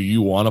healthy, do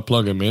you want to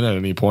plug him in at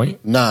any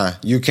point? Nah,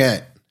 you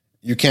can't.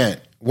 You can't.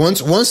 Once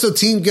the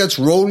team gets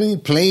rolling,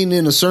 playing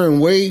in a certain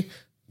way,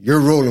 you're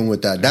rolling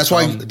with that. That's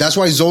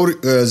why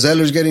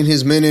Zeller's getting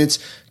his minutes,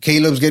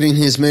 Caleb's getting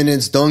his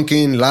minutes,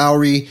 Duncan,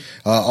 Lowry,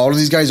 all of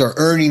these guys are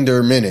earning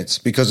their minutes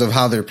because of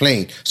how they're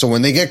playing. So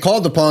when they get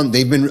called upon,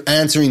 they've been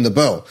answering the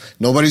bell.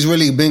 Nobody's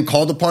really been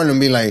called upon and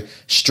be like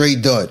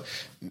straight dud.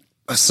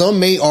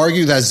 Some may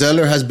argue that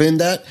Zeller has been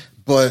that,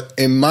 but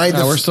in my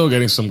we're still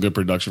getting some good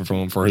production from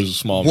him for his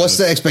small minutes. What's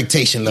the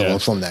expectation level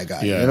from that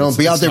guy? Yeah,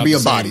 be out there, be a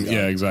body.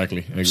 Yeah,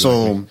 exactly.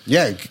 So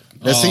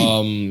let's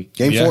see.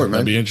 Game 4, man.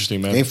 That'd be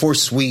interesting, man. Game 4,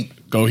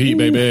 sweet. Go Heat,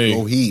 baby.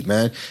 Go Heat,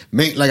 man.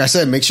 Like I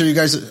said, make sure you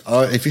guys,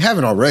 if you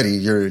haven't already,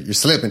 you're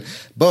slipping.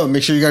 But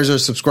make sure you guys are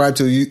subscribed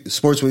to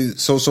Sports with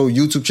So-So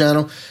YouTube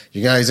channel.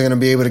 You guys are going to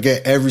be able to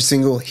get every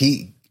single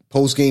Heat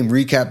post-game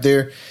recap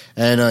there.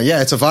 And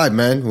it's a vibe,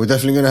 man. We're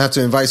definitely going to have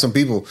to invite some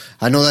people.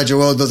 I know that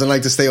Joel doesn't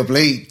like to stay up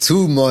late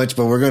too much,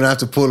 but we're going to have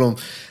to pull him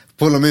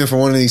in for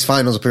one of these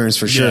finals appearances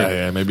for sure.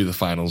 Yeah, maybe the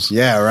finals.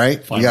 Yeah,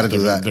 right? Finals, we got to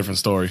do that. Different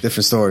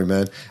story,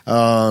 man.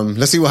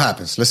 Let's see what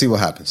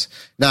happens.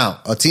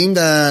 Now, a team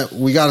that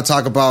we got to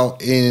talk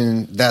about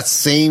in that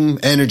same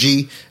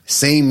energy,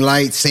 same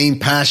light, same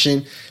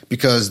passion,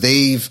 because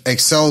they've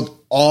excelled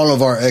all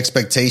of our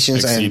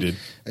expectations.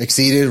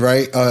 Exceeded,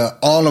 right?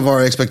 All of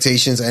our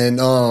expectations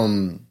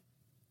and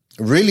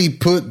really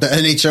put the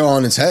NHL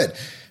on its head.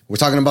 We're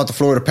talking about the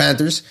Florida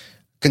Panthers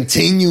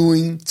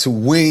continuing to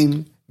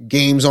win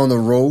games on the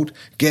road,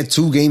 get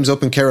 2 games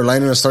up in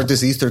Carolina to start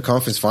this Eastern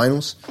Conference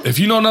Finals. If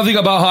you know nothing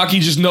about hockey,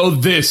 just know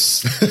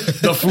this.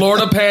 The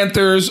Florida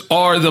Panthers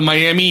are the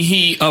Miami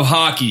Heat of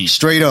hockey.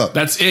 Straight up.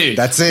 That's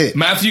it.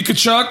 Matthew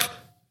Tkachuk,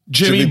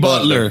 Jimmy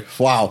Butler.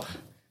 Wow.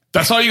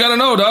 That's all you got to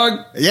know,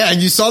 dog. Yeah,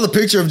 and you saw the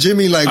picture of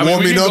Jimmy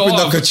warming up in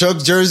the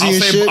Tkachuk jersey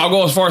and shit. I'll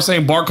go as far as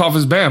saying Barkov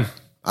is Bam.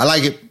 I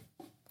like it.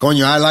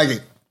 Coño, I like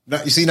it.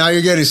 You see, now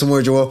you're getting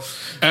somewhere, Joel.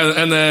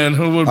 And then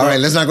who would... All right,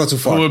 let's not go too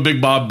far. Who would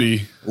Big Bob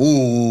be?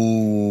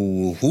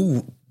 Ooh,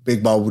 who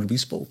Big Bob would be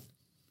Spoke?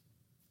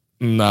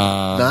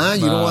 Nah,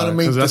 you don't want to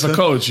make... Because that's a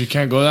coach. You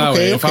can't go that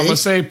way. If I'm going to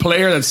say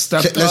player that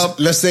stepped up...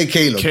 Let's say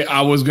Caleb.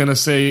 I was going to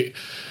say...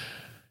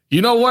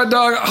 You know what,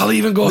 dog? I'll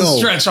even go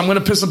stretch. I'm going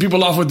to piss some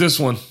people off with this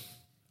one.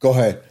 Go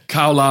ahead.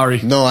 Kyle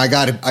Lowry. No, I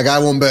got it. I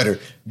got one better.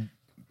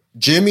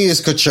 Jimmy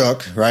is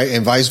Tkachuk, right?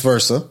 And vice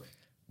versa.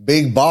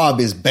 Big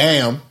Bob is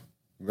Bam,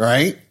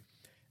 right?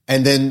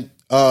 And then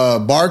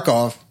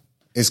Barkov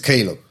is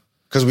Caleb.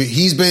 Because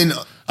he's been,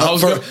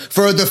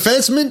 for a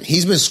defenseman,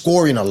 he's been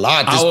scoring a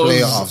lot this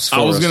playoffs.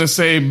 I was going to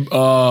say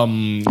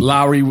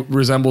Lowry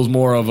resembles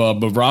more of a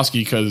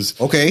Bobrovsky because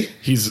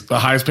he's the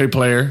highest paid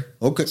player.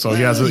 Okay. So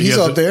he has he's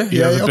up there. He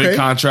has a big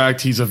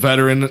contract. He's a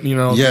veteran,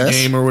 the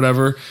game or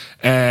whatever.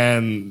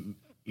 And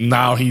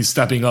now he's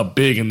stepping up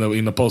big in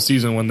the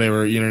postseason when they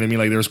were, you know what I mean?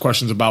 Like there was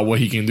questions about what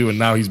he can do, and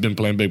now he's been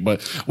playing big.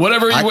 But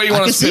whatever way you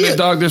want to spin it,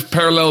 dog, there's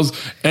parallels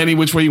any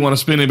which way you want to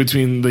spin it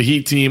between the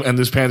Heat team and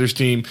this Panthers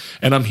team,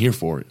 and I'm here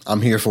for it.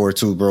 I'm here for it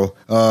too,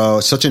 bro.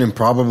 Such an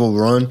improbable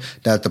run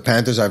that the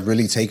Panthers have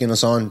really taken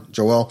us on,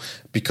 Joel,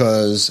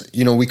 because,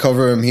 you know, we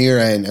cover them here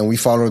and we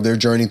follow their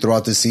journey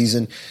throughout the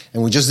season,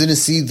 and we just didn't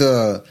see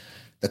the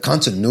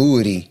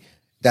continuity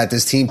that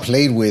this team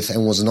played with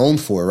and was known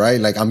for,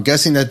 right? Like, I'm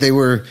guessing that they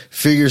were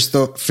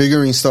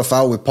figuring stuff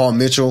out with Paul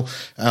Mitchell,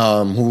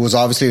 who was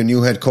obviously a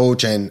new head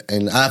coach. And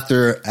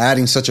after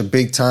adding such a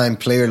big time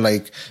player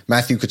like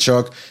Matthew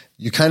Tkachuk,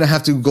 you kind of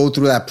have to go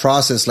through that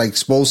process, like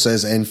Spo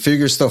says, and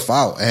figure stuff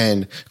out.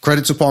 And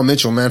credit to Paul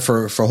Mitchell, man,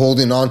 for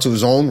holding on to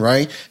his own,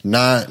 right?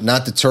 Not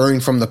deterring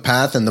from the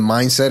path and the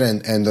mindset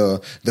and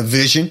the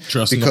vision.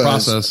 Trusting the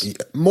process.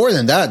 More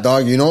than that,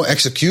 dog, you know,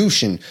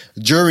 execution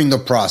during the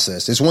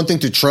process. It's one thing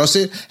to trust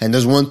it, and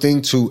there's one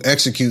thing to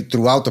execute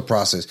throughout the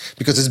process,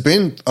 because it's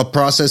been a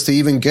process to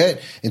even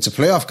get into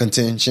playoff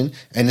contention,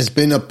 and it's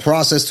been a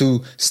process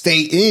to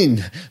stay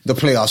in the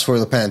playoffs for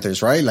the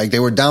Panthers, right? Like, they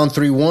were down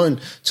 3-1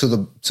 to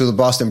the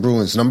Boston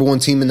Bruins, number one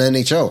team in the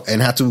NHL,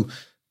 and had to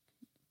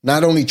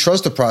not only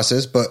trust the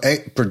process, but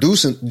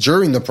produce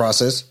during the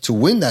process to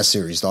win that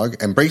series,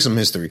 dog, and break some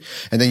history.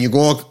 And then you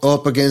go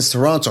up against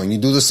Toronto and you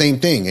do the same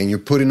thing, and you're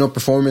putting up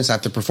performance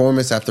after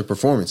performance after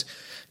performance.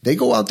 They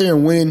go out there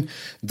and win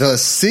the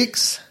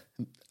 6th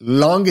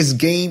longest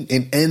game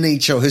in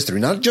NHL history,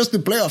 not just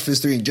in playoff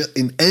history, just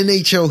in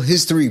NHL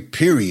history,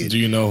 period. Do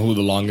you know who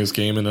the longest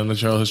game in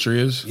NHL history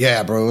is?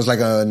 Yeah, bro. It was like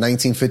a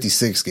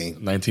 1956 game.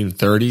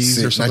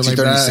 1930s or something like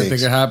that, I think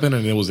it happened,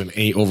 and it was an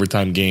 8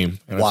 overtime game.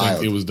 And Wild. I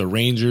think it was the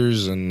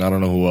Rangers, and I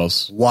don't know who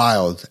else.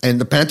 Wild. And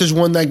the Panthers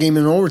won that game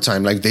in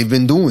overtime, like they've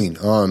been doing,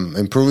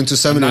 improving to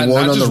 7-1 on the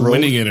road. Not just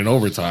winning it in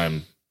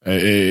overtime.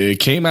 It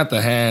came at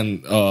the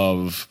hand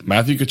of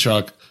Matthew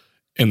Tkachuk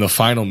in the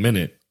final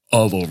minute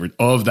of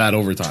that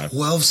overtime.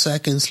 12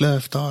 seconds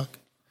left, dog.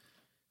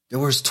 There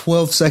was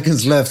 12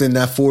 seconds left in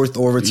that 4th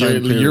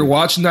overtime period. You're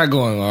watching that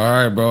going, all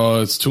right,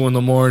 bro, it's 2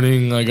 a.m.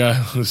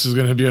 This is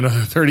going to be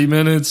another 30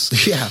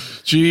 minutes. Yeah.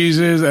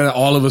 Jesus. And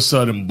all of a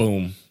sudden,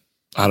 boom,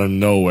 out of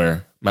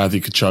nowhere,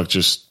 Matthew Tkachuk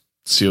just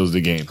seals the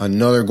game.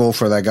 Another goal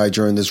for that guy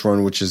during this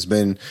run, which has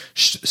been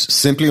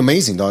simply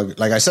amazing, dog.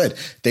 Like I said,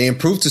 they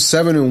improved to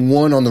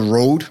 7-1 on the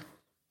road.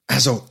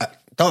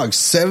 Dog,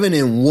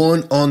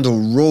 7-1 on the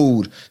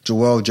road,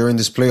 Joel, during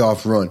this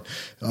playoff run.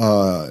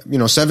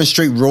 7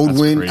 straight road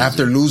win crazy.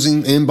 After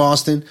losing in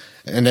Boston.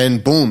 And then,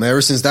 boom,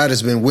 ever since that,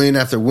 it's been win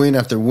after win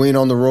after win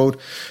on the road.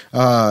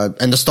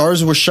 And the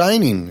stars were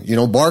shining. You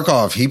know,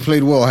 Barkov, he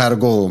played well, had a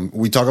goal.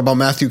 We talk about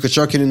Matthew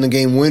Tkachuk in the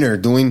game winner,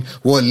 doing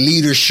what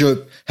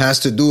leadership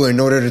has to do in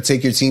order to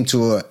take your team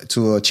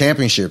to a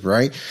championship,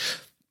 right?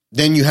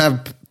 Then you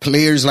have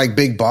players like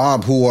Big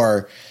Bob who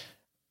are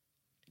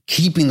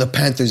keeping the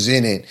Panthers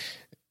in it,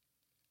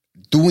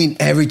 doing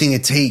everything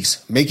it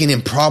takes, making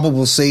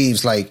improbable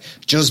saves, like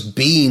just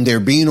being there,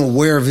 being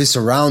aware of his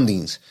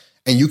surroundings.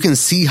 And you can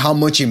see how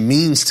much it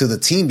means to the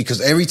team, because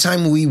every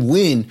time we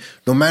win,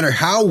 no matter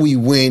how we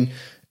win,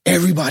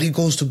 everybody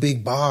goes to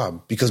Big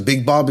Bob, because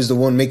Big Bob is the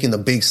one making the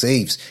big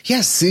saves. He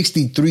has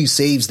 63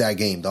 saves that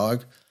game,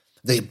 dog.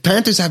 The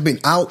Panthers have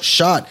been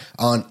outshot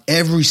on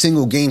every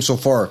single game so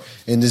far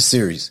in this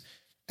series.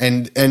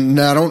 And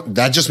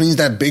that just means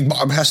that Big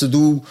Bob has to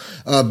do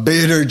a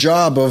better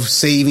job of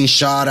saving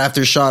shot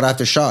after shot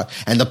after shot.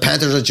 And the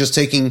Panthers are just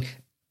taking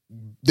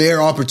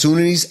their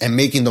opportunities and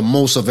making the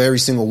most of every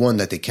single one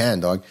that they can,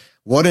 dog.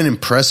 What an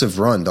impressive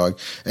run, dog.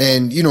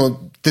 And,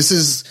 this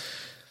is,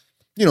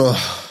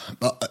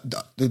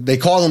 they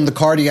call them the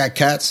cardiac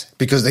cats,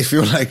 because they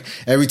feel like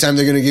every time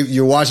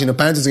you're watching a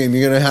Panthers game,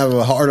 you're going to have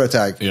a heart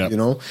attack, yep.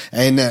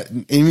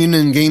 And even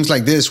in games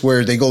like this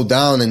where they go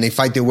down and they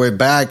fight their way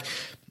back.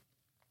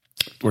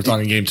 We're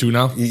talking game 2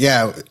 now?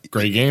 Yeah.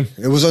 Great game.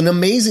 It was an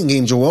amazing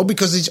game, Joel,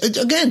 because it's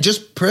again,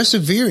 just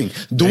persevering,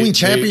 doing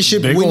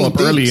championship winning things. They go up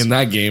things. early in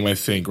that game, I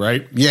think,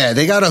 right? Yeah,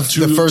 they got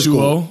the first 2-0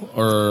 goal.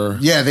 Or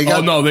yeah, they go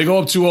up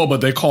 2-0,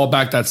 but they call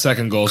back that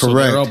second goal. Correct.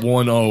 So they're up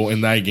 1-0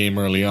 in that game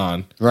early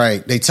on.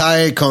 Right. They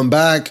tie it, come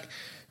back,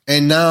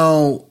 and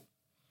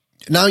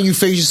now you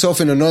face yourself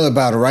in another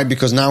battle, right?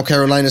 Because now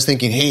Carolina's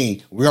thinking,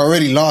 hey, we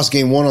already lost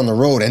game 1 on the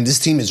road, and this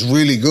team is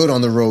really good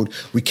on the road.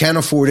 We can't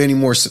afford any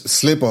more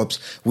slip-ups.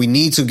 We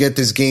need to get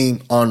this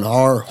game on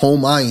our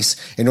home ice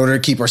in order to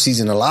keep our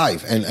season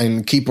alive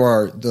and keep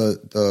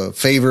the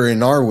favor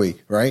in our way,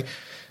 right?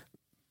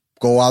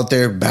 Go out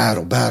there,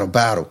 battle.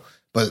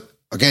 But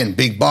again,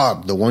 Big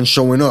Bob, the one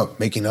showing up,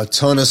 making a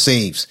ton of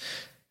saves.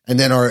 And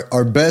then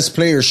our best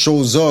player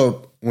shows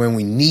up when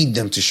we need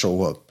them to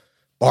show up.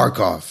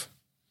 Barkov,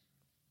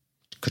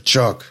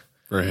 Tkachuk,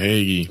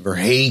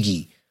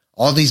 Verhaeghe,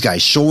 All these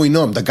guys showing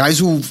up, the guys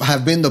who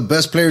have been the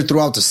best player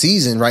throughout the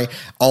season, right?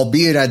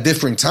 Albeit at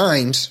different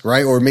times,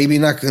 right? Or maybe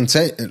not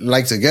content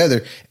like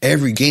together.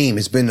 Every game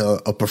has been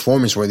a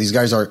performance where these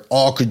guys are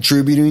all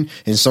contributing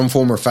in some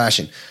form or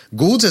fashion.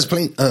 Goulds has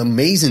played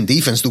amazing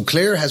defense.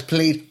 Duclair has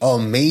played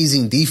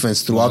amazing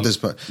defense throughout this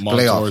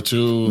playoff.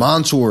 Too.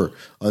 Montour,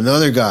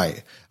 another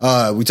guy.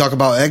 We talk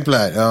about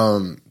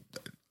Ekblad.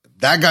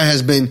 That guy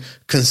has been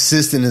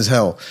consistent as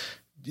hell.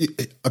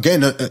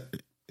 Again,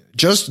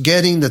 just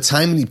getting the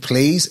timely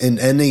plays in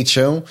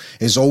NHL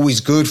is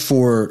always good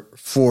for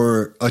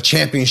a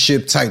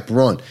championship type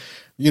run.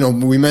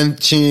 We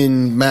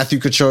mentioned Matthew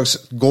Tkachuk's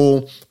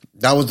goal.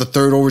 That was the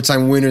third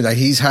overtime winner that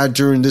he's had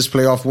during this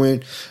playoff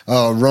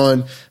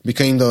run.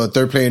 Became the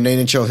third player in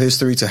NHL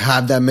history to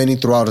have that many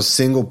throughout a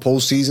single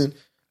postseason.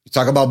 You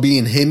talk about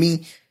being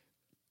himmy.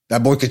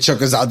 That boy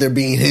Tkachuk is out there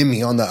being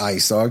himmy on the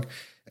ice, dog.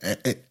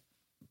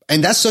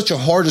 And that's such a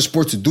harder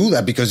sport to do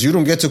that because you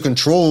don't get to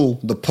control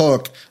the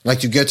puck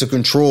like you get to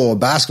control a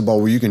basketball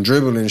where you can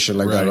dribble and shit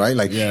like that, right?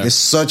 Like it's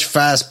such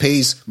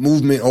fast-paced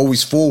movement,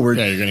 always forward.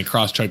 Yeah, you're getting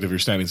cross-checked if you're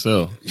standing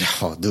still.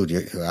 Oh,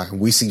 dude,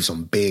 we see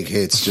some big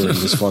hits during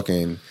this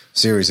fucking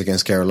series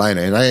against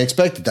Carolina, and I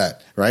expected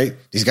that, right?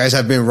 These guys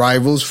have been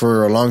rivals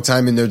for a long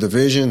time in their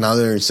division. Now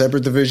they're in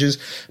separate divisions,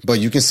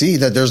 but you can see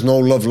that there's no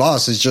love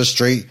lost. It's just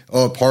straight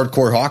up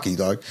hardcore hockey,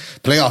 dog.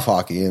 Playoff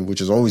hockey, which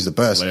is always the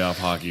best. Playoff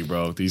hockey,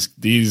 bro.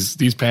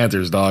 These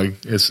Panthers, dog,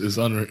 it's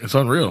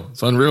unreal.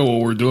 It's unreal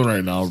what we're doing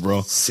right now,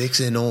 bro.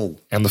 6-0.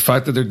 And the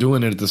fact that they're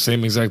doing it at the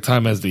same exact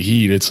time as the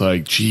Heat, it's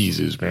like,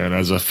 Jesus, man.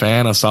 As a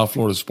fan, a South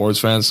Florida sports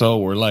fan,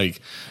 we're like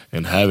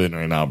in heaven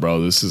right now,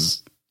 bro. This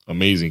is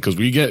amazing because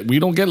we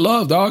don't get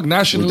love, dog.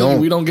 Nationally,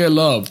 we don't get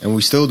love, and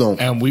we still don't.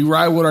 And we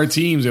ride with our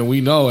teams, and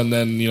we know. And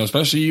then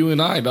especially you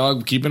and I,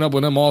 dog, keeping up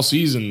with them all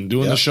season,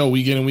 doing the show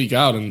week in and week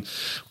out, and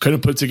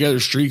couldn't put together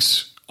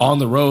streaks on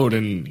the road.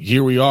 And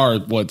here we are,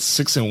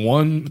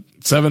 6-1,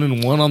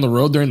 7-1 on the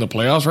road during the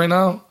playoffs right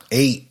now.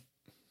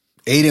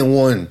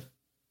 8-1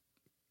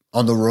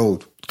 on the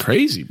road.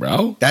 Crazy,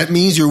 bro. That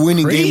means you're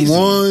winning game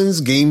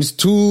 1s, games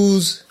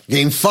 2s,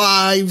 game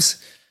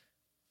 5s.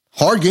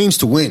 Hard games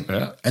to win.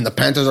 Yeah. And the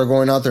Panthers are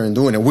going out there and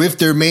doing it with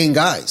their main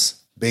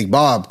guys. Big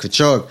Bob,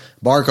 Tkachuk,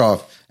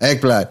 Barkov,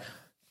 Ekblad,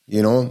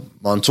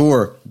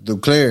 Montour,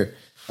 Duclair,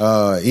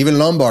 even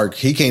Lombard,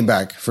 he came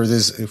back for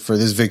this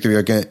victory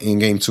again in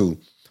game 2.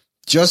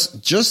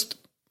 Just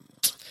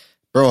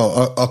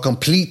bro, a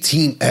complete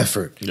team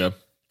effort. Yeah.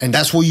 And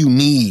that's what you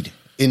need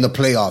in the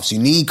playoffs. You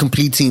need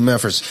complete team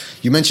efforts.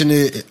 You mentioned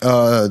it,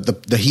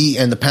 the Heat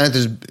and the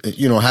Panthers,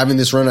 having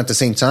this run at the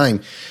same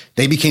time.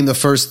 They became the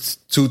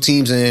first two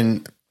teams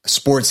in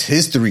sports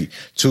history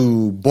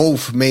to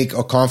both make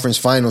a conference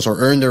finals or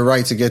earn their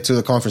right to get to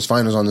the conference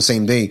finals on the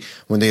same day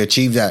when they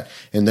achieved that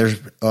in their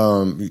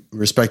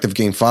respective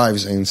game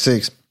 5s and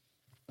 6.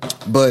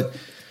 But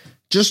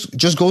just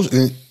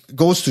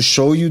goes to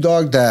show you,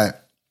 dog,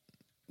 that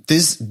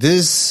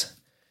this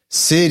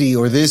city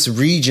or this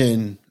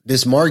region,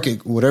 this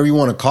market, whatever you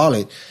want to call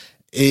it,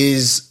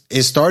 is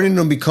starting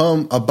to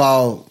become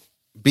about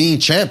being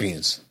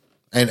champions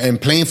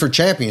and playing for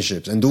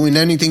championships and doing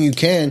anything you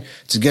can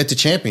to get to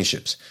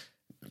championships.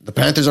 The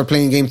Panthers are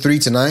playing game 3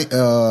 tonight.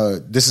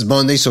 This is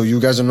Monday, so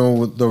you guys will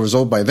know the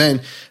result by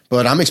then.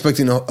 But I'm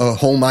expecting a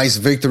home ice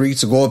victory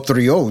to go up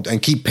 3-0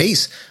 and keep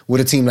pace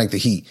with a team like the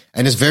Heat.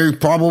 And it's very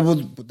probable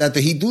that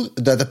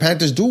the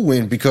Panthers do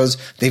win because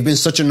they've been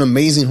such an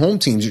amazing home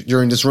team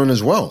during this run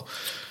as well.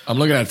 I'm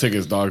looking at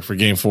tickets, dog, for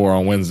game 4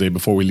 on Wednesday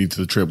before we leave to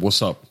the trip.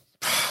 What's up?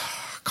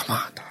 Come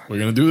on, dog. We're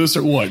going to do this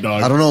or what,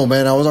 dog? I don't know,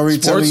 man. I was already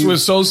telling you.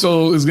 Sports with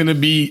Soso is going to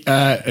be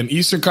at an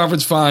Eastern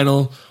Conference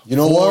final. You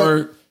know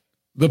what?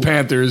 The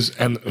Panthers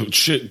and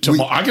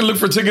tomorrow. I can look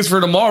for tickets for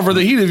tomorrow for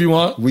the Heat if you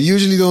want. We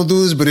usually don't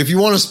do this, but if you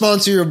want to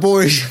sponsor your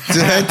boy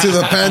to head to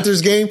the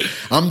Panthers game,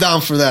 I'm down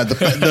for that.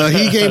 The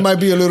Heat game might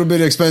be a little bit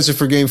expensive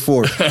for game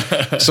 4.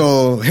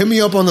 So hit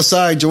me up on the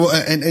side, Joel.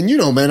 And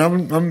man,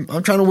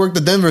 I'm trying to work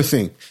the Denver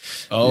thing.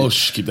 Oh,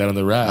 keep that on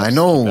the wraps. I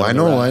know.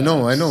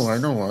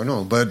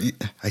 But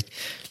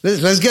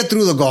let's get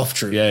through the golf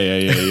trip.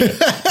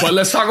 Yeah. But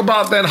let's talk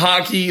about that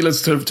hockey.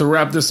 Let's to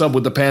wrap this up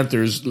with the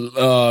Panthers. We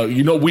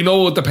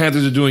know what the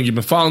Panthers are doing. You've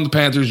been following the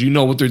Panthers. You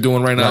know what they're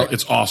doing right now. Right.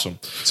 It's awesome.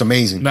 It's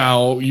amazing.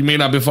 Now, you may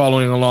not be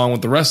following along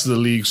with the rest of the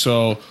league.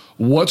 So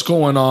what's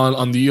going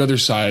on the other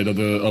side of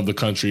the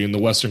country in the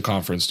Western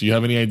Conference? Do you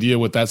have any idea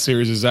what that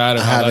series is at?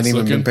 I haven't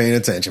even been paying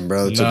attention,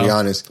 brother, to be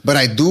honest. But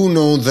I do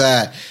know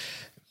that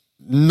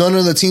none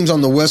of the teams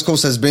on the West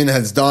Coast has been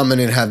as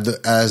dominant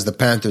as the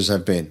Panthers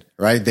have been,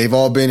 right? They've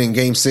all been in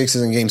game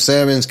 6s and game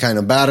 7s, kind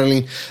of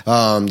battling.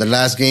 The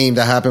last game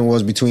that happened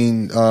was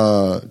between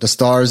the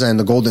Stars and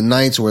the Golden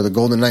Knights, where the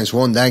Golden Knights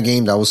won that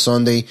game. That was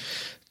Sunday.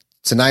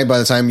 Tonight, by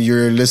the time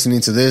you're listening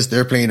to this,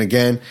 they're playing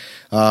again.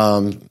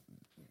 Vegas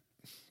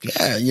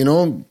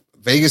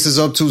is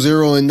up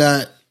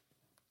 2-0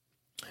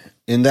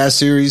 in that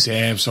series.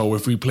 Damn, so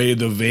if we play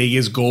the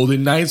Vegas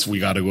Golden Knights, we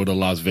got to go to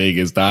Las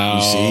Vegas now.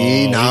 You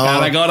see, now. We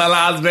got to go to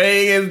Las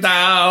Vegas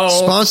now.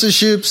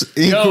 Sponsorships,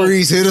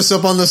 inquiries, hit us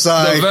up on the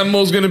side. The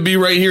Venmo's going to be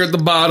right here at the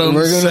bottom.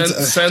 We're gonna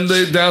send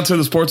it down to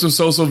the Sports and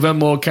Social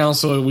Venmo account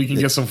so we can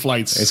get some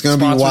flights. It's going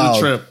to be wild.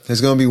 Trip.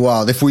 It's going to be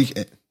wild. If we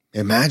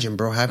imagine,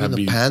 bro, having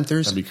the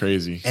Panthers. That'd be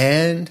crazy.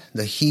 And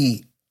the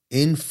Heat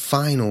in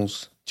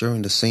finals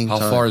during the same time.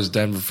 How far is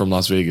Denver from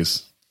Las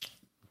Vegas?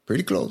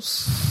 Pretty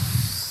close.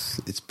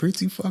 It's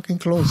pretty fucking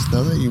close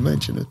now that you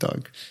mention it,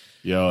 dog.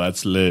 Yo,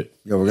 that's lit.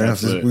 Yo, we're gonna have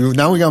to.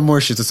 Now we got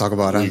more shit to talk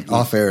about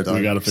off air, dog.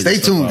 We gotta Stay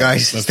tuned,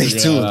 guys. Stay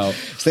tuned.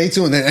 Stay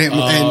tuned.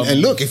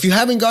 And look, if you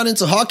haven't got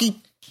into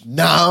hockey,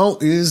 now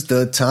is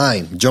the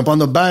time. Jump on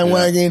the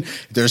bandwagon. Yeah.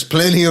 There's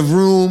plenty of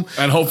room.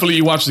 And hopefully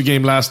you watched the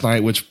game last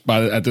night, which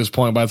at this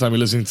point, by the time you're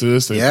listening to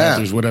this, the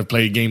Panthers would have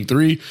played game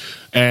 3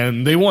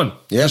 and they won.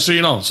 Yeah. Just so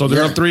you know. So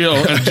they're up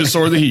 3-0 and just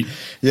saw the Heat.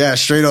 Yeah,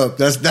 straight up.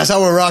 That's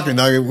how we're rocking,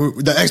 dog.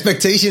 The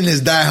expectation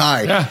is that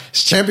high. Yeah.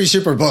 It's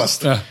championship or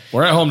bust. Yeah.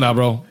 We're at home now,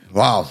 bro.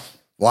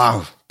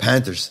 Wow.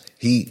 Panthers,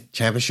 Heat,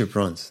 championship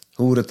runs.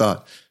 Who would have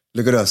thought?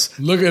 Look at us.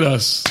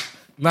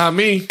 Not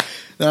me.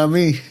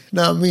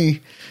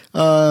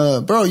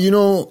 Bro, you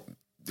know,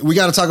 we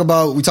talked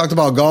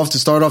about golf to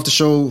start off the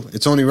show.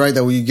 It's only right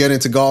that we get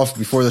into golf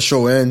before the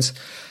show ends.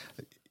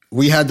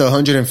 We had the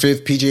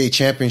 105th PGA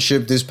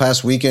Championship this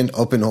past weekend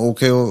up in Oak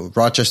Hill,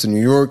 Rochester,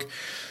 New York. It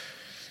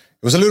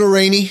was a little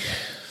rainy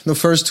the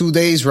first 2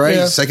 days, right?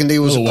 Yeah. Second day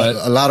was a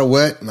lot of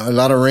wet, a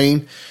lot of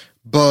rain.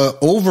 But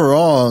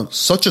overall,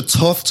 such a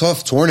tough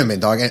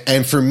tournament, dog.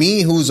 And for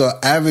me, who's an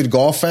avid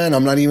golf fan,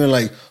 I'm not even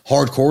like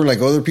hardcore like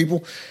other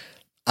people.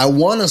 I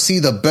want to see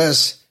the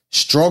best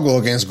struggle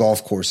against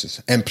golf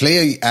courses and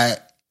play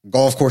at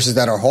golf courses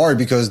that are hard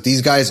because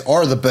these guys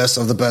are the best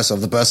of the best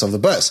of the best of the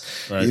best.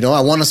 Right. You know,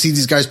 I want to see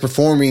these guys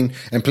performing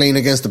and playing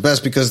against the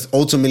best because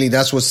ultimately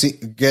that's what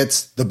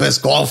gets the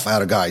best golf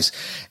out of guys.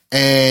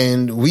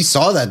 And we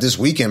saw that this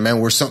weekend, man,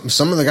 where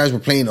some of the guys were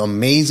playing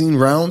amazing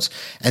rounds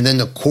and then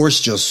the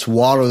course just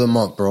swallowed them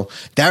up, bro.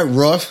 That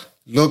rough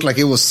looked like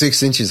it was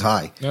 6 inches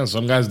high. Yeah,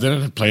 some guys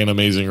didn't play an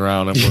amazing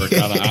round and were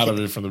kind of out of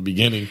it from the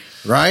beginning.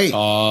 Right.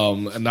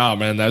 Nah,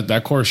 man,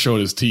 that course showed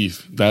his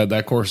teeth.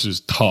 That course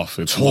is tough.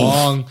 It's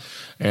long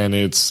and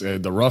it's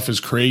the rough is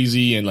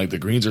crazy and like the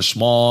greens are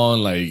small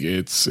and like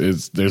it's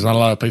there's not a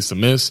lot of place to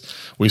miss.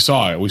 We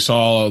saw it. We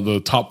saw the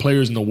top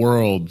players in the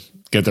world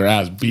get their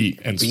ass beat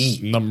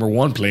and number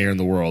 1 player in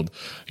the world,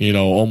 you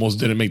know, almost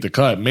didn't make the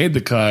cut, made the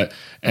cut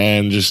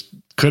and just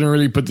couldn't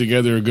really put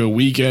together a good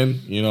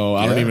weekend. You know,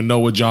 I don't even know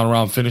what John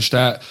Rahm finished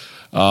at,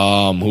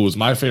 who was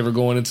my favorite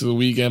going into the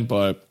weekend,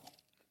 but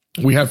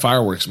we had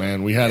fireworks,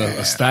 man. We had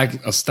a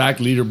stacked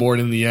leaderboard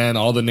in the end.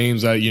 All the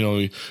names that, you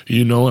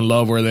know and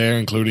love were there,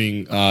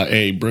 including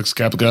Brooks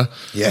Koepka.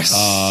 Yes.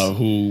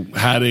 Who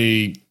had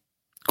a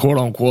quote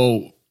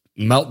unquote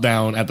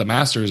meltdown at the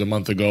Masters a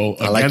month ago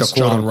against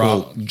John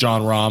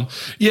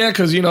Rahm. Yeah,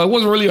 because, you know, it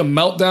wasn't really a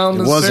meltdown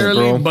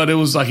necessarily, but it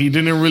was like he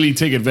didn't really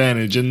take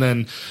advantage. And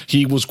then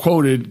he was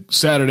quoted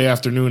Saturday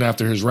afternoon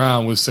after his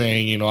round with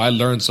saying, you know, I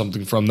learned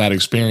something from that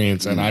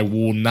experience and I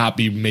will not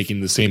be making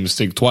the same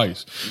mistake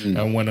twice.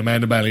 And when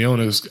Amanda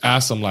Balionis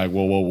asked him, like,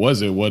 well, what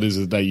was it? What is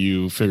it that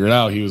you figured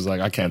out? He was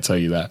like, I can't tell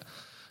you that.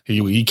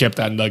 He kept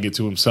that nugget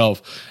to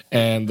himself,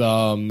 and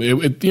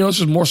it's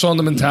just more so on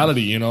the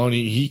mentality, you know. And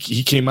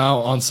he came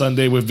out on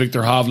Sunday with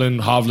Victor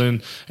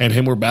Hovland and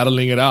him were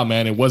battling it out,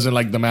 man. It wasn't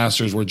like the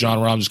Masters where John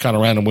Rahm just kind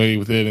of ran away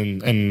with it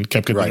and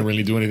Koepka didn't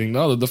really do anything.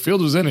 No, the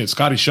field was in it.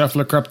 Scotty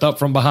Scheffler crept up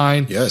from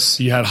behind. Yes,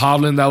 he had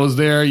Hovland that was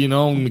there, you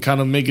know, and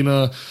kind of making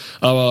a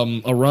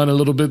run a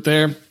little bit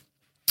there.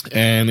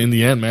 And in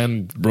the end,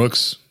 man,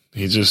 Brooks,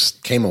 he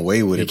just came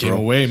away with it. He came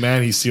away,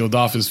 man. He sealed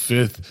off his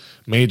 5th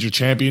major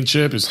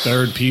championship, his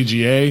 3rd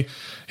PGA,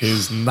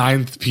 his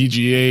 9th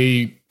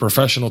PGA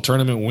professional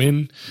tournament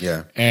win.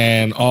 Yeah.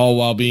 And all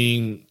while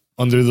being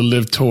under the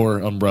LIV Tour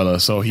umbrella.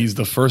 So he's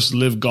the first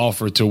LIV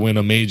golfer to win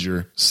a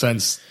major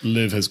since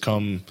LIV has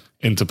come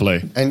into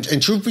play.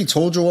 And truth be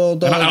told, Joel,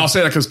 though, and I'll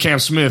say that because Cam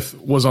Smith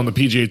was on the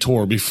PGA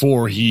Tour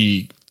before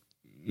he,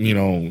 you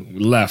know,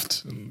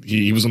 left.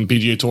 He was on the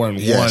PGA Tour and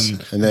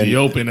won the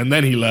Open, and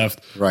then he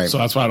left. Right. So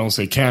that's why I don't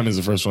say Cam is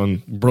the first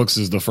one. Brooks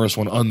is the first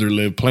one under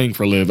LIV, playing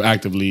for LIV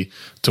actively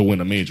to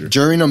win a major.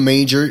 During a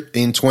major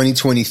in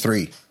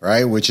 2023,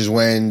 right, which is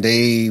when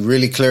they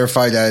really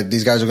clarified that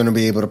these guys are going to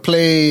be able to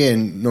play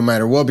and no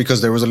matter what,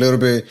 because there was a little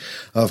bit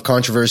of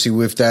controversy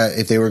with that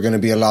if they were going to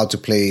be allowed to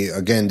play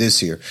again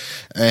this year.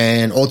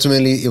 And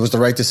ultimately, it was the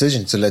right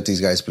decision to let these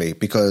guys play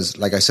because,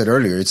 like I said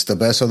earlier, it's the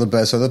best of the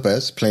best of the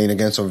best playing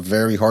against a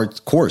very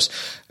hard course.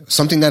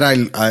 Something that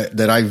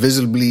I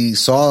visibly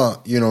saw,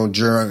 you know,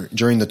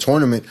 during the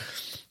tournament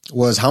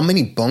was how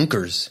many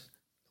bunkers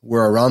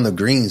were around the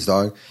greens,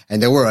 dog.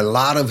 And there were a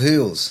lot of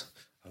hills.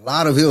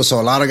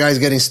 So a lot of guys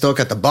getting stuck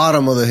at the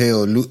bottom of the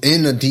hill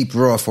in the deep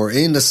rough or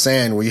in the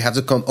sand where you have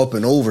to come up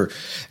and over.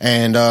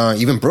 And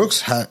even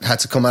Brooks had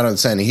to come out of the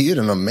sand. He hit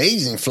an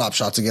amazing flop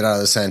shot to get out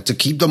of the sand to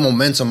keep the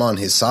momentum on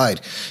his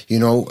side. You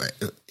know,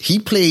 he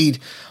played,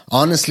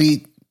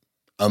 honestly,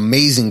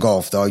 amazing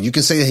golf, dog. You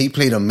can say that he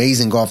played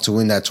amazing golf to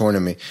win that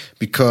tournament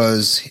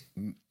because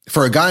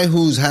for a guy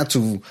who's had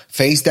to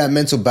face that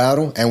mental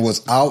battle and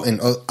was out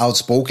and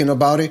outspoken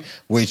about it,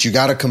 which you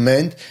got to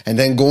commend, and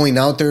then going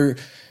out there,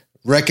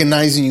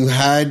 recognizing you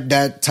had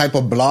that type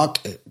of block,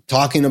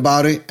 talking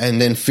about it,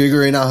 and then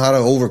figuring out how to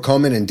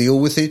overcome it and deal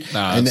with it,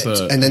 and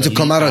then to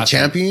come out a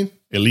champion.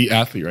 Elite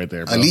athlete right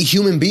there, bro. Elite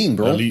human being,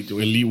 bro.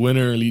 Elite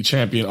winner, elite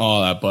champion,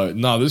 all that. But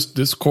no,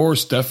 this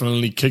course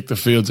definitely kicked the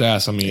field's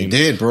ass. I mean, it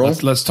did, bro.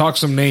 Let's talk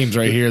some names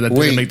right here that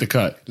didn't make the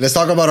cut. Let's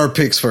talk about our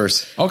picks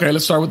first. Okay,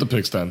 let's start with the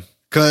picks then.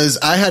 Because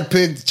I had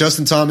picked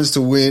Justin Thomas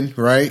to win,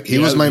 right? He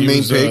was my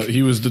main pick.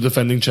 He was the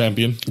defending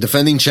champion.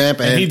 Defending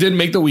champ. And he did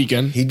make the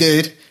weekend. He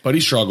did. But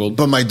he struggled.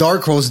 But my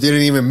dark horse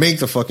didn't even make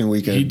the fucking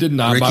weekend. He did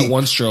not, by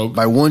one stroke.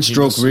 By one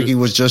stroke, Ricky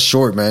was just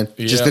short, man.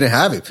 Just didn't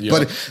have it.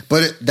 Yeah.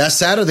 But that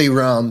Saturday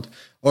round,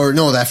 or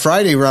no, that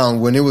Friday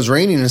round when it was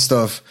raining and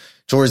stuff,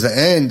 towards the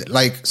end,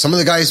 like some of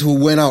the guys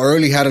who went out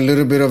early had a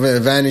little bit of an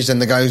advantage than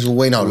the guys who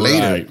went out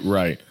later.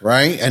 Right.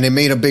 And it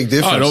made a big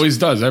difference. Oh, it always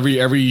does. I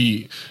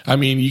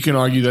mean, you can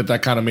argue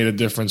that kind of made a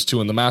difference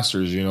too in the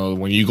Masters. You know,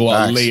 when you go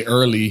out late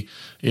early,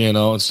 you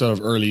know, instead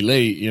of early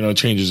late, you know, it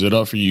changes it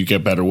up for you. You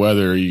get better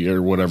weather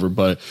or whatever.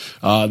 But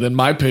then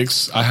my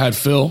picks, I had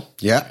Phil.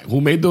 Yeah. Who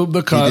made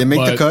the cut. He did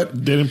make the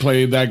cut. Didn't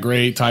play that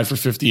great. Tied for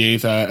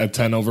 58th at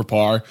 10 over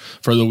par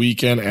for the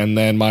weekend. And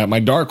then my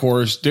dark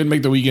horse did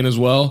make the weekend as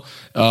well.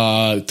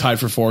 Tied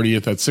for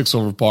 40th at 6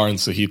 over par in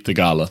Sahith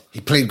Theegala. He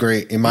played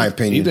great, in my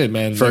opinion. He did,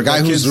 man. For a guy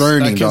who's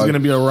learning, that kid's going to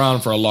be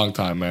around for a long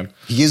time, man.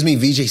 He gives me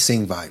Vijay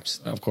Singh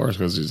vibes. Of course,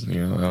 because he's,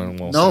 you know, I don't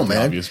know. No,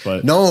 man. Obvious,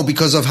 but no,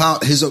 because of how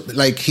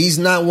he's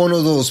not one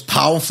of those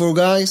powerful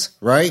guys,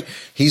 right?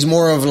 He's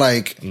more of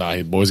like...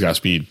 Nah, boy's got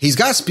speed. He's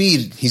got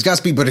speed,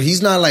 but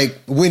he's not like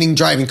winning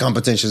driving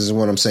competitions is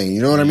what I'm saying.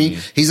 You know what I mean?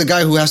 He's a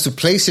guy who has to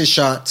place his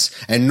shots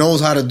and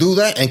knows how to do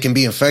that and can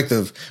be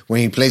effective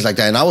when he plays like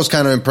that. And I was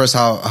kind of impressed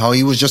how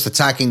he was just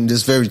attacking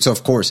this very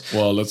tough course.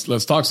 Well,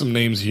 let's talk some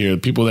names here.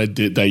 People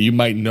that you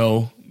might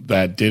know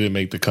that didn't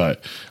make the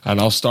cut. And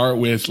I'll start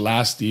with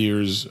last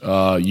year's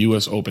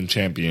U.S. Open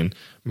champion,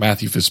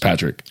 Matthew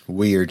Fitzpatrick.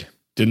 Weird.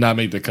 Did not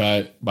make the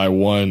cut by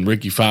one.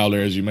 Ricky Fowler,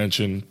 as you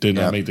mentioned, did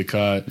not make the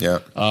cut. Yeah.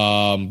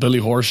 Billy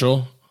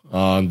Horschel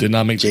did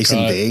not make the cut.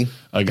 Jason Day.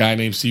 A guy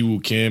named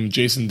Siwoo Kim.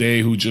 Jason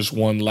Day, who just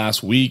won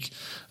last week,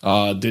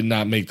 did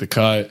not make the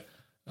cut.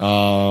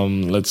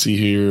 Let's see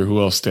here. Who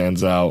else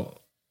stands out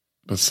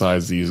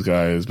besides these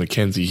guys?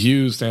 Mackenzie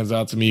Hughes stands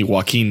out to me.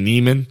 Joaquin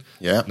Neiman.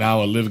 Yeah.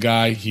 Now a live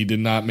guy. He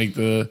did not make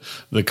the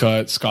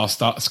cut.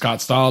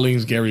 Scott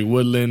Stallings, Gary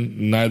Woodland,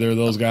 neither of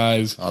those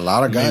guys. A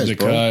lot of guys, made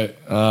the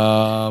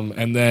cut.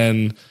 And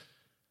then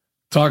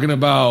talking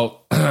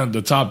about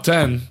the top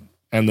 10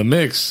 and the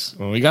mix,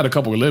 well, we got a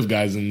couple of live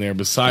guys in there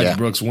besides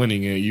Brooks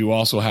winning it. You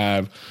also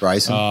have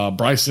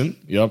Bryson.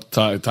 Yep.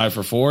 Tied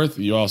for fourth.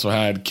 You also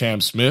had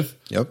Cam Smith.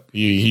 Yep.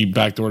 He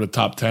backdoored the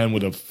top 10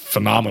 with a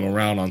phenomenal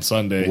round on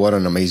Sunday. What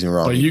an amazing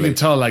round. But you can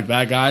tell like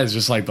that guy is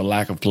just like the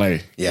lack of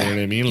play. Yeah. You know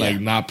what I mean?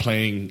 Like not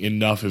playing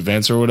enough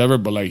events or whatever,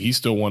 but like he's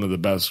still one of the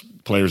best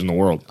players in the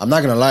world. I'm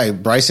not going to lie.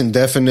 Bryson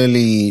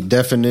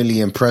definitely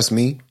impressed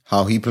me.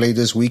 How he played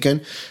this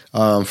weekend.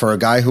 For a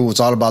guy who was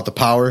all about the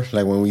power,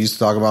 like when we used to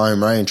talk about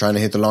him, right, and trying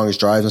to hit the longest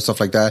drives and stuff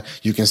like that,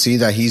 you can see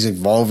that he's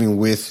evolving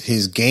with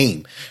his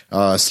game.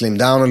 Slimmed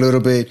down a little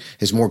bit,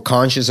 is more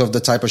conscious of the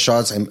type of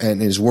shots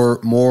and is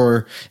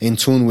more in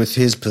tune with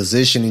his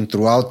positioning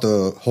throughout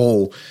the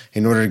hole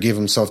in order to give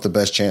himself the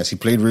best chance. He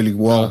played really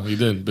well. He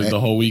did. The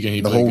whole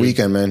weekend.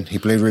 Weekend, man. He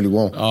played really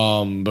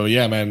well. But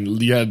yeah, man,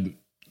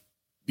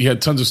 he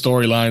had tons of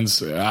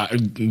storylines.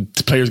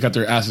 Players got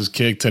their asses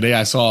kicked. Today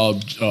I saw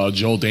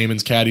Joel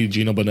Damon's caddy,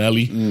 Gino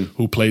Bonelli,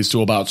 who plays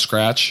to about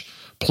scratch,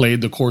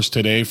 played the course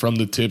today from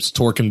the tips,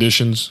 tour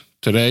conditions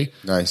today.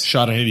 Nice.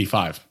 Shot an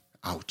 85.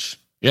 Ouch.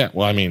 Yeah,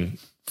 well, I mean,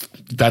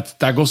 that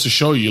goes to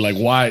show you, like,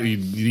 why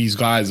these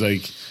guys,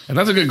 like, and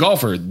that's a good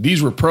golfer.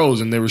 These were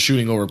pros, and they were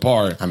shooting over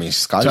par. I mean,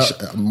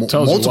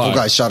 multiple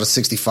guys shot a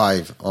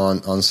 65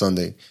 on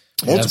Sunday.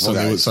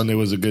 Sunday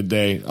was a good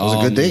day. It was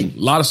a good day. A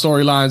lot of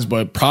storylines,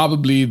 but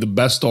probably the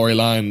best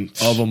storyline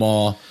of them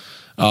all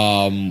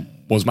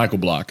was Michael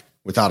Block.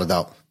 Without a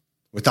doubt.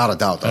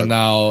 Dog. And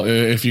now,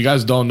 if you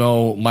guys don't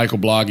know Michael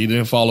Block, he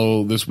didn't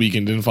follow this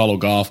weekend, didn't follow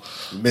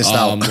golf. Missed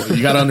out.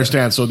 You got to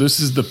understand. So this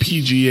is the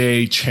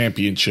PGA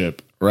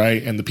Championship,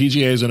 right? And the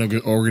PGA is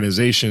an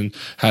organization,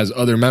 has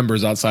other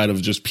members outside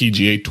of just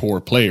PGA Tour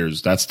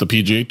players. That's the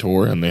PGA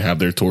Tour, and they have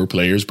their tour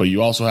players. But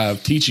you also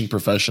have teaching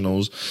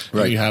professionals,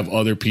 right? And you have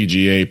other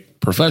PGA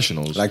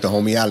professionals. Like the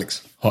homie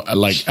Alex.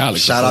 Like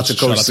Alex. Shout out to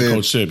Coach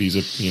Sib. He's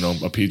a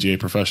PGA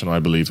professional, I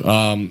believe.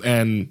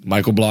 And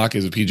Michael Block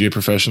is a PGA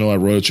professional at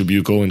Royal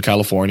Tribuco in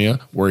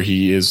California, where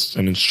he is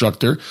an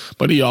instructor,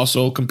 but he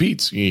also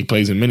competes. He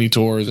plays in mini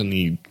tours and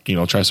he,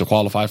 tries to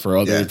qualify for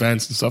other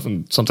events and stuff.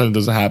 And sometimes it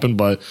doesn't happen,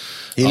 but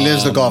he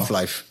lives the golf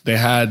life. They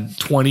had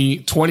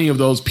 20 of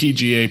those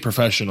PGA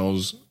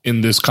professionals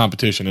in this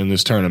competition, in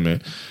this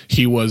tournament.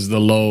 He was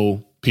the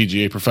low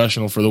PGA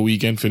professional for the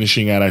weekend,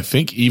 finishing at, I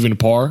think, even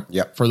par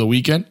for the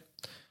weekend.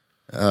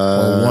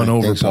 or one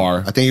over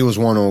par. I think he was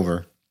one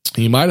over.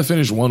 He might have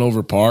finished one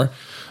over par,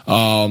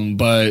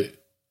 but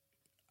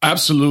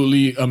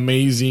absolutely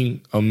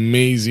amazing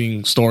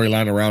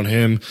storyline around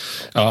him.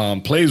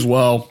 Plays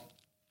well.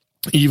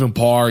 Even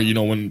par,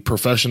 when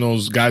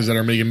professionals, guys that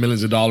are making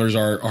millions of dollars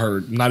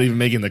are not even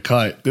making the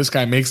cut. This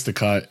guy makes the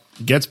cut,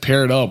 gets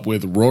paired up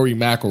with Rory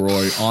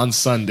McIlroy on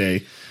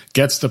Sunday,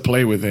 gets to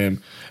play with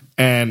him.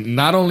 And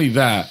not only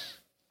that,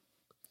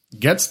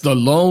 gets the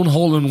lone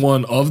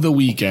hole-in-one of the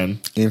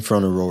weekend. In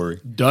front of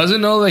Rory.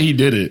 Doesn't know that he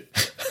did it.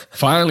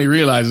 Finally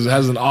realizes,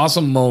 has an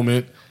awesome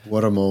moment.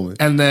 What a moment.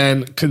 And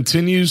then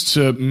continues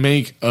to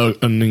make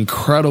an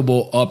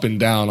incredible up and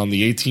down on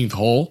the 18th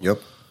hole. Yep.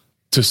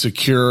 To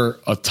secure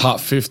a top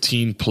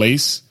 15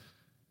 place,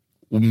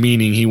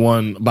 meaning he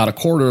won about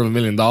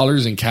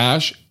 $250,000 in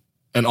cash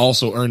and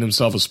also earned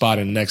himself a spot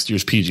in next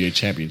year's PGA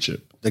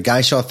Championship. The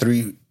guy shot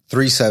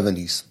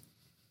 370s.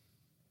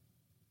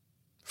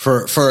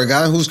 For a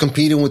guy who's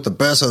competing with the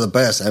best of the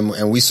best,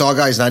 and we saw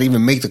guys not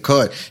even make the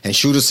cut and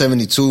shoot a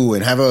 72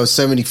 and have a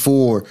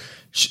 74,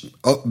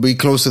 be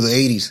close to the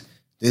 80s.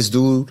 This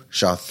dude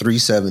shot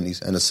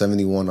 370s and a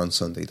 71 on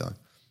Sunday, dog.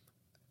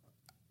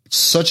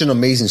 Such an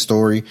amazing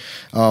story.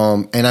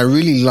 And I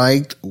really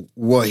liked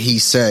what he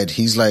said.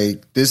 He's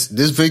like, this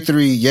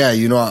victory, yeah,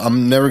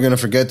 I'm never going to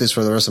forget this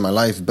for the rest of my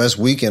life. Best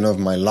weekend of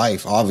my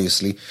life,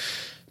 obviously.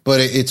 But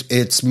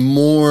it's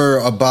more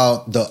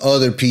about the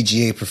other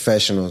PGA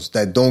professionals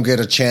that don't get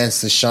a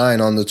chance to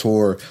shine on the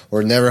tour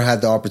or never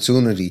had the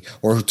opportunity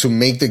or to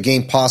make the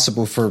game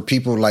possible for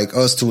people like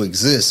us to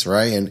exist,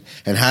 right?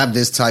 And have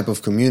this type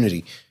of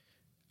community.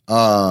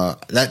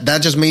 That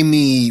just made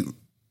me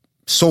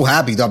so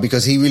happy, dog,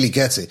 because he really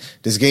gets it.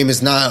 This game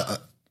is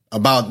not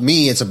about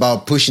me. It's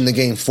about pushing the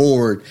game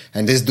forward.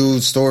 And this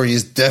dude's story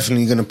is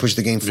definitely going to push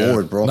the game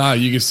forward, bro. Nah,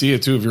 you can see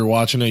it too. If you're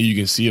watching it, you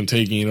can see him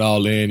taking it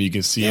all in. You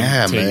can see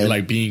him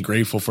like being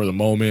grateful for the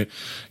moment.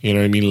 You know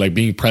what I mean? Like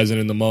being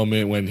present in the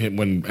moment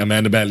when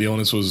Amanda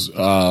Batlionis was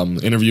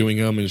interviewing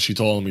him and she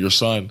told him, your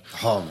son.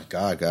 Oh my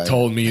God, guys.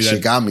 Told me that. She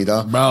got me,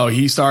 dog. Bro,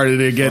 he started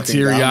to get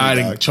teary-eyed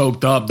and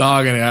choked up,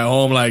 dog. And at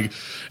home, like,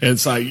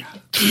 it's like...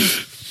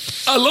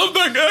 I love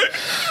that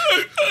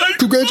guy.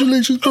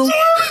 Congratulations, bro.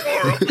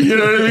 You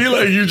know what I mean?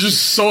 Like, you're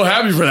just so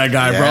happy for that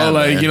guy, bro.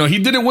 Like, man. He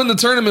didn't win the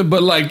tournament,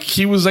 but like,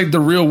 he was like the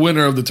real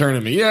winner of the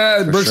tournament.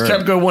 Yeah, Brooks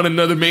Koepka won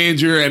another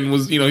major and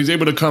was, he's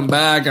able to come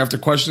back after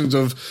questions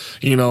of,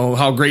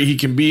 how great he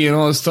can be and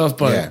all this stuff.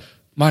 But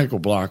Michael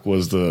Block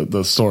was the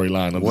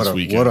storyline of this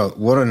weekend.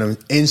 What an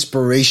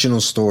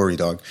inspirational story,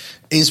 dog.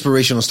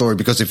 Inspirational story,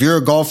 because if you're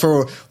a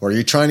golfer or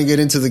you're trying to get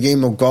into the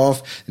game of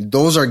golf,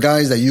 those are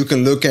guys that you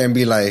can look at and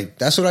be like,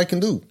 that's what I can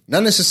do.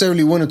 Not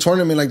necessarily win a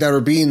tournament like that or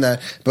be in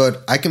that,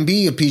 but I can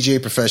be a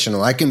PGA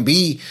professional. I can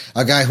be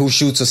a guy who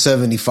shoots a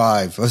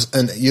 75,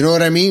 and you know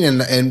what I mean?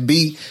 And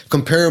be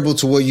comparable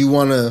to what you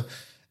want to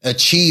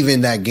achieve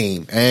in that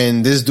game.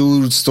 And this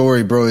dude's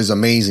story, bro, is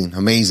amazing.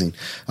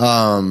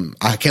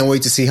 I can't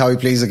wait to see how he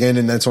plays again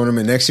in that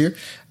tournament next year.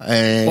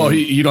 And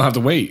you don't have to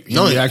wait. He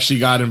actually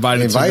got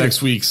invited to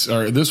this week's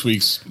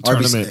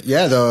tournament.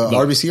 Yeah, the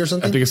RBC or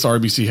something. I think it's the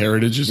RBC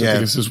Heritage. I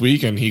think it's this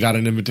week, and he got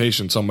an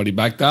invitation. Somebody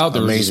backed out.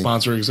 There was a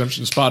sponsor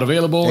exemption spot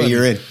available. Hey,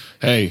 you're in.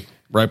 Hey,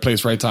 right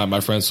place, right time,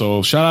 my friend.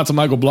 So shout out to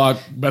Michael Block.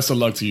 Best of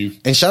luck to you.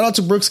 And shout out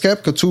to Brooks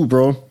Koepka too,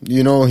 bro.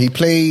 He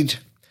played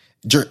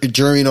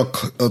during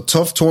a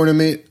tough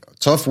tournament,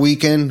 tough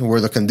weekend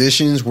where the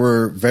conditions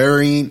were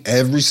varying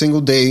every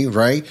single day,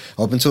 right?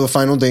 Up until the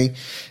final day,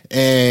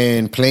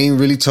 and playing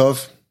really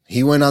tough.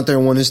 He went out there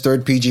and won his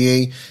third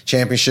PGA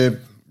Championship,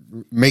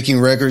 making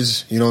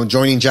records,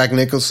 joining Jack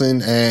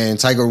Nicholson and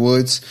Tiger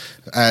Woods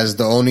as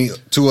the only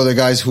two other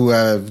guys who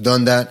have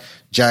done that.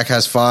 Jack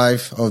has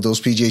 5 of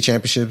those PGA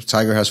Championships.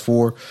 Tiger has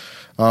 4.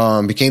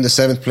 Became the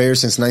 7th player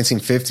since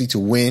 1950 to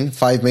win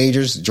 5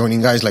 majors,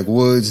 joining guys like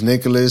Woods,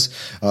 Nicholas,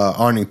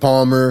 Arnie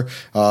Palmer,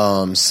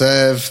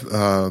 Sev,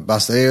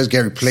 Basteas,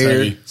 Gary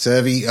Player,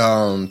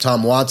 Seve,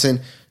 Tom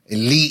Watson.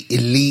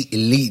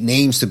 Elite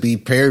names to be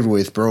paired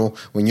with, bro,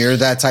 when you're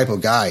that type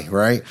of guy,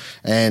 right?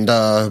 And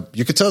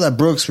you could tell that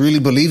Brooks really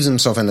believes in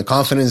himself and the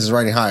confidence is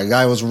riding high. The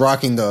guy was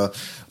rocking the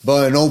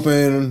button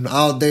open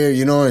out there,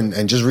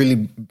 and just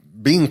really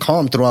being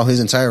calm throughout his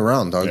entire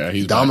round, dog. Yeah,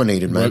 he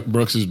dominated, back. man.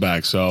 Brooks is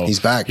back, so he's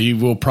back. He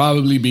will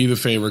probably be the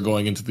favorite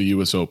going into the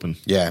U.S. Open.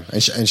 Yeah,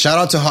 and shout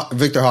out to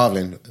Victor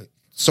Hovland.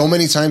 So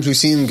many times we've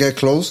seen him get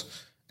close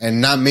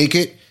and not make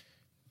it.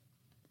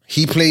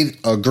 He played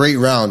a great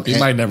round. He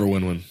might never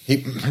win one.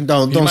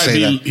 Don't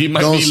say that. He might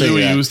be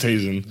Louis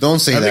Oosthuizen. Don't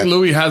say that. I think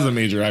Louis has a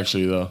major,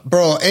 actually, though.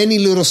 Bro, any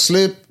little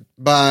slip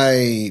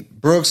by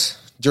Brooks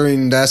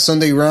during that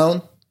Sunday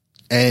round,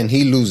 and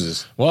he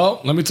loses. Well,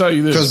 let me tell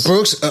you this.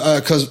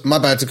 Because my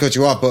bad to cut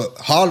you off, but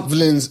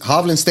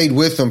Hovland stayed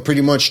with him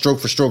pretty much stroke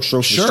for stroke.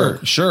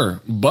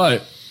 Sure.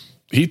 But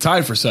he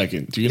tied for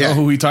second. Do you know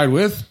who he tied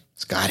with?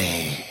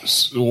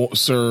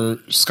 Sir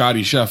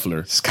Scotty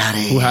Scheffler,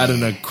 Scotty, who had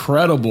an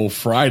incredible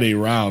Friday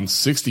round,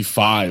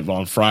 65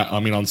 on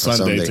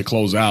Sunday to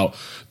close out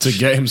to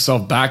get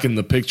himself back in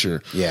the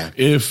picture. Yeah,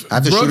 if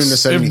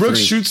Brooks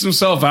shoots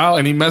himself out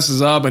and he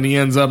messes up and he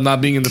ends up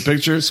not being in the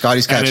picture,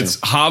 Scotty's catching. And it's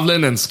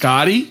Hovland and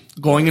Scotty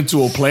going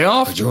into a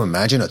playoff. Could you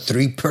imagine a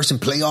 3-person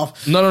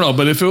playoff? No.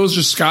 But if it was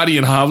just Scotty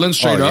and Hovland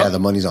straight up, yeah, the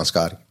money's on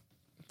Scotty.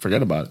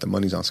 Forget about it. The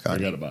money's on Scotty.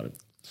 Forget about it.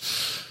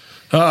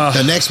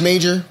 The next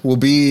major will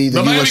be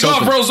the Miami US Golf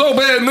Open. Pros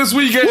Open this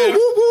weekend. Woo,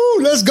 woo,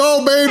 woo. Let's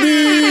go,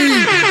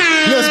 baby.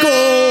 Let's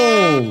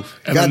go.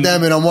 God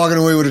damn it, I'm walking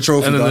away with a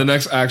trophy. And then the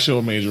next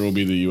actual major will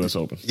be the US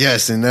Open.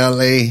 Yes, in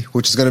LA,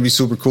 which is going to be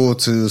super cool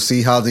to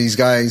see how these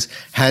guys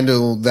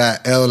handle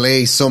that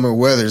LA summer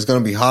weather. It's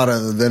going to be hotter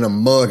than a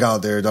mug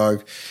out there,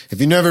 dog. If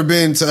you've never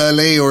been to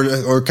LA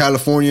or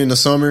California in the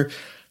summer,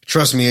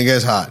 trust me, it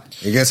gets hot.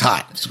 It gets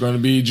hot. It's going to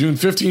be June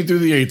 15th through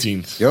the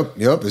 18th.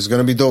 Yep. It's going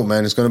to be dope,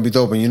 man. It's going to be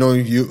dope. And you know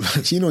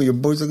your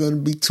boys are going to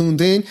be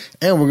tuned in,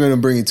 and we're going to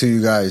bring it to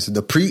you guys,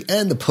 the pre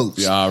and the post.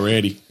 Yeah,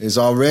 already. It's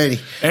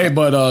already. Hey,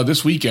 but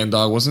this weekend,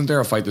 dog, wasn't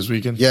there a fight this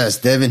weekend? Yes,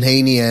 Devin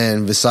Haney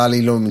and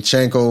Vasily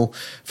Lomachenko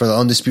for the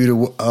undisputed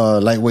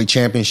lightweight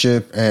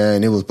championship,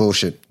 and it was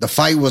bullshit. The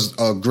fight was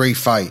a great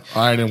fight.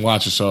 I didn't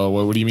watch it, so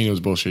what do you mean it was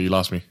bullshit? You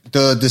lost me.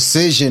 The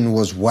decision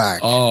was whack.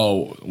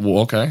 Oh, well,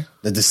 okay.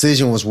 The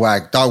decision was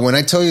whack. Dog, when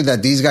I tell you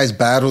that these guys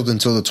battled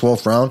until the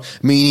 12th round,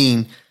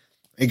 meaning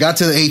it got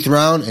to the 8th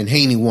round and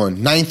Haney won.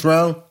 9th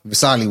round,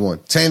 Vasily won.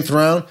 10th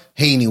round,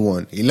 Haney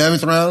won.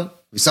 11th round,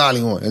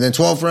 Vasily won. And then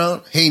 12th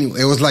round, Haney.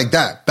 It was like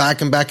that.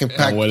 Back and back and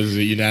back. And what is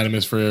it?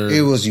 Unanimous for?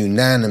 It was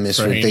unanimous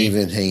for Haney?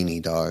 David Haney,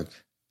 dog.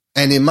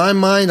 And in my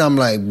mind, I'm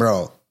like,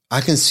 bro,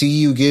 I can see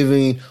you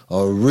giving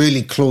a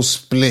really close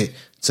split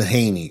to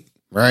Haney,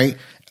 right?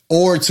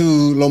 Or to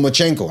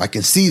Lomachenko. I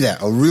can see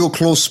that. A real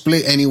close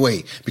split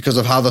anyway because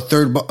of how the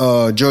third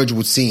judge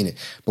was seeing it.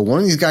 But one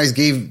of these guys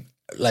gave,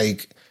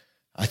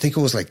 I think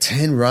it was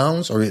 10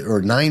 rounds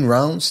or 9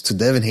 rounds to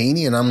Devin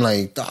Haney. And I'm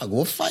like, dog,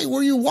 what fight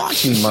were you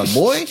watching, my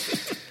boy?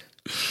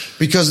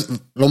 Because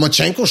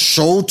Lomachenko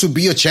showed to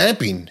be a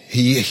champion.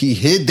 He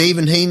hit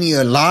Devin Haney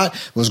a lot,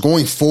 was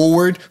going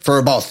forward for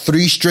about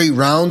 3 straight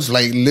rounds,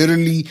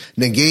 literally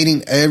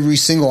negating every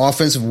single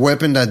offensive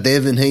weapon that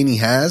Devin Haney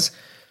has.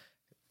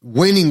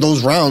 Winning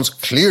those rounds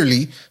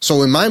clearly.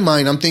 So in my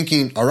mind, I'm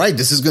thinking, all right,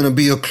 this is going to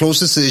be a close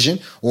decision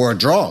or a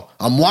draw.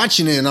 I'm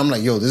watching it and I'm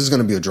like, yo, this is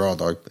going to be a draw,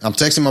 dog. I'm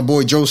texting my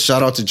boy Joe.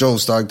 Shout out to Joe,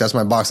 dog. That's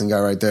my boxing guy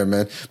right there,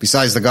 man.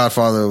 Besides the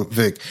Godfather,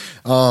 Vic.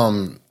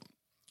 And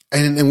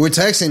we're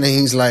texting and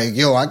he's like,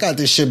 yo, I got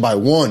this shit by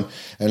 1.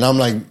 And I'm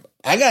like,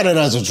 I got it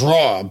as a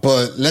draw,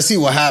 but let's see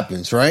what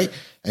happens, right?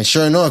 And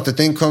sure enough, the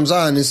thing comes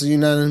out and it's a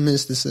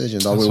unanimous decision,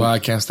 dog. That's why I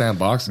can't stand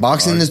boxing.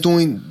 Boxing is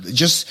doing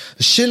just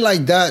shit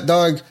like that,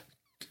 dog.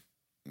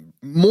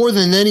 More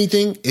than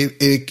anything,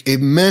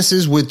 it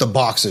messes with the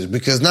boxers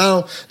because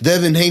now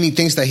Devin Haney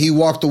thinks that he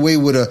walked away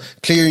with a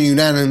clear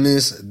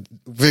unanimous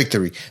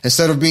victory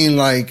instead of being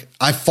like,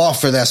 I fought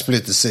for that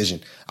split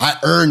decision. I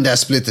earned that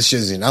split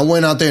decision. I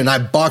went out there and I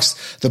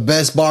boxed the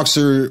best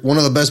boxer, one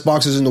of the best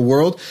boxers in the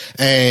world,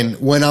 and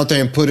went out there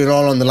and put it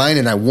all on the line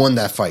and I won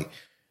that fight.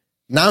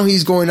 Now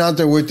he's going out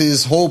there with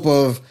this hope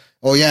of,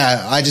 oh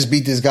yeah, I just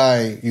beat this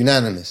guy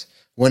unanimous.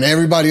 When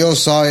everybody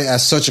else saw it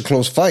as such a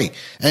close fight.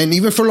 And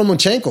even for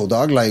Lomachenko,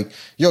 dog,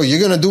 yo, you're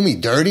going to do me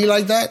dirty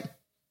like that?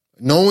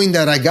 Knowing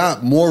that I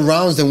got more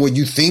rounds than what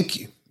you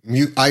think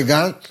I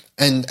got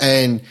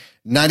and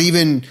not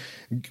even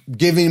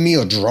giving me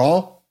a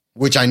draw,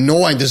 which I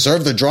know I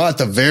deserve the draw at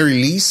the very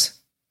least.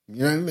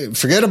 You know what I mean?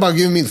 Forget about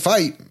giving me the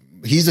fight.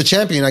 He's the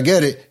champion. I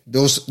get it.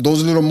 Those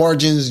little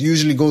margins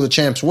usually go the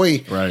champ's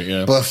way. Right,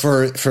 yeah. But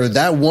for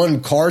that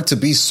one card to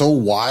be so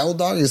wild,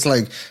 dog, it's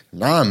like,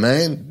 nah,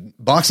 man.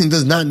 Boxing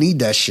does not need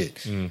that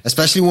shit,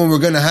 especially when we're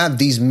going to have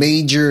these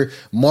major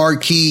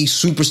marquee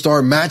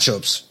superstar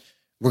matchups.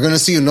 We're going to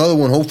see another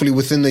one, hopefully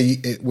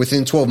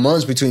within 12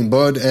 months between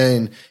Bud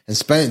and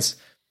Spence.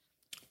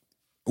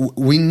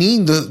 We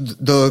need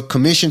the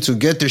commission to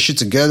get their shit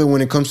together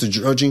when it comes to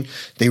judging.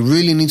 They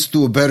really need to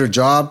do a better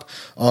job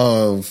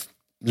of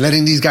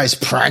letting these guys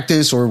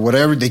practice or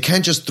whatever. They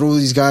can't just throw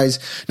these guys.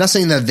 Not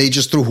saying that they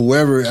just throw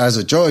whoever as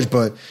a judge,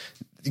 but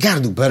you got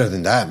to do better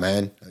than that,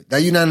 man.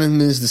 That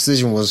unanimous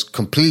decision was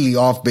completely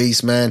off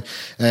base, man.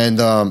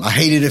 And I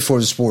hated it for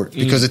the sport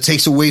because it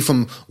takes away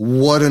from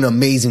what an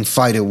amazing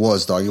fight it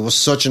was, dog. It was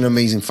such an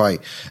amazing fight.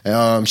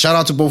 Shout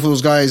out to both of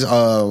those guys.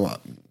 I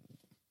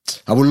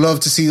would love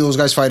to see those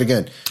guys fight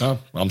again. Oh,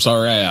 I'm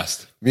sorry I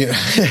asked. Yeah.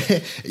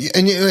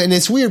 and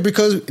it's weird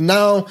because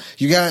now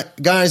you got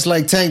guys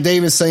like Tank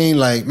Davis saying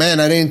like, man,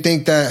 I didn't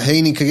think that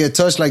Haney could get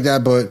touched like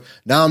that, but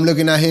now I'm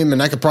looking at him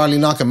and I could probably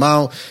knock him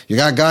out. You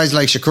got guys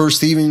like Shakur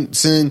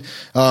Stevenson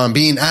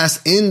being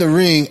asked in the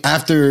ring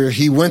after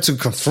he went to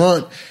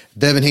confront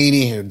Devin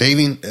Haney.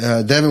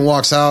 Devin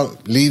walks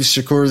out, leaves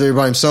Shakur there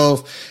by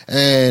himself,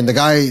 and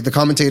the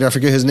commentator, I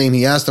forget his name,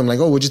 he asked him like,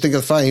 oh, what'd you think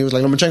of the fight? He was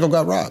like, Lomachenko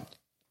got robbed.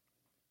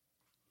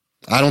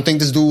 I don't think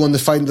this dude won the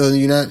fight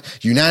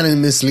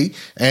unanimously,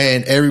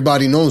 and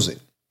everybody knows it.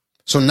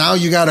 So now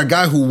you got a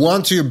guy who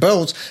won to your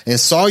belts and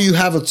saw you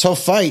have a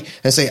tough fight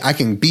and say, I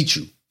can beat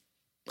you.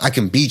 I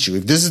can beat you.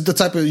 If this is the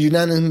type of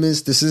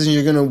unanimous decision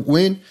you're going to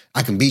win,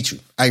 I can beat you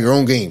at your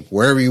own game,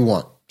 wherever you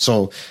want.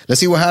 So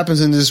let's see what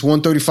happens in this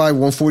 135,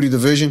 140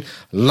 division.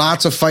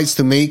 Lots of fights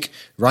to make.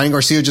 Ryan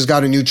Garcia just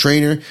got a new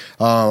trainer.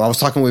 I was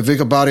talking with Vic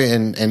about it,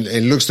 and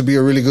it looks to be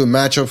a really good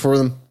matchup for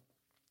them.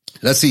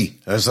 Let's see.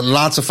 There's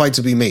lots of fights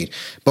to be made.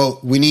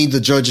 But we need the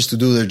judges to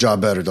do their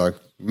job better, dog.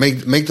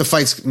 Make the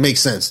fights make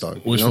sense,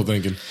 dog. Wishful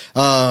thinking.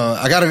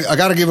 I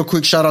gotta give a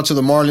quick shout out to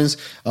the Marlins.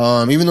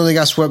 Even though they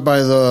got swept by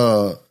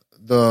the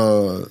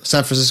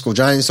San Francisco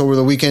Giants over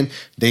the weekend,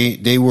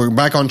 they were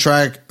back on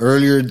track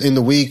earlier in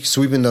the week,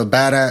 sweeping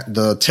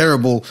the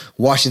terrible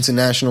Washington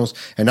Nationals,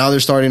 and now they're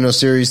starting a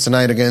series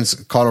tonight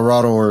against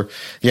Colorado,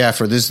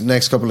 for this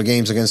next couple of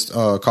games against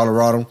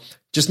Colorado.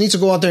 Just need to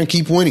go out there and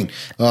keep winning.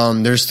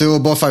 They're still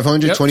above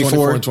 500,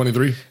 24 and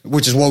 23,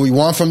 which is what we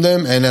want from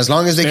them. And as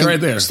long as they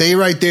stay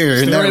right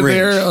there in that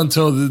range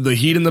until the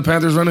Heat and the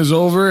Panthers run is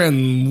over,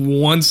 and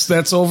once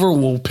that's over,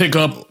 we'll pick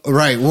up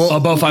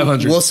above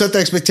 500. We'll set the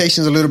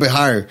expectations a little bit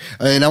higher.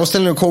 And I was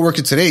telling a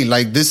coworker today,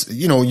 like this,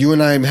 you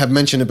and I have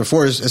mentioned it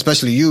before,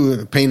 especially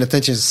you paying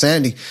attention to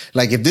Sandy.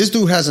 Like if this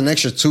dude has an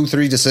extra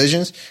 2-3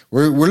 decisions,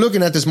 we're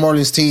looking at this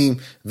Marlins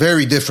team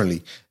very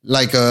differently.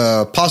 Like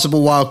a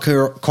possible wild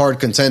card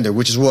contender,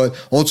 which is what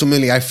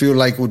ultimately I feel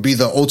like would be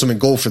the ultimate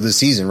goal for this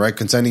season, right?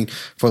 Contending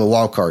for the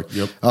wild card.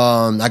 Yep.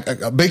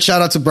 A big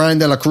shout out to Brian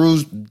De La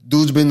Cruz.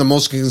 Dude's been the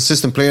most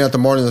consistent player that the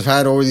Marlins have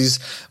had over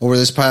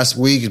this past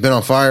week. He's been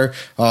on fire.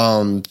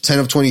 10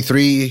 of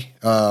 23,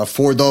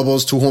 4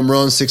 doubles, 2 home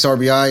runs, 6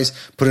 RBIs,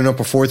 putting up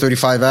a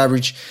 .435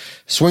 average.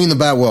 Swinging the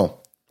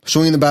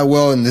bat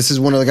well, and this is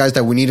one of the guys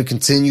that we need to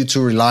continue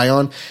to rely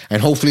on,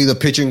 and hopefully the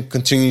pitching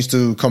continues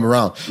to come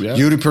around. Yeah.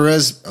 Yuri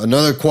Perez,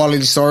 another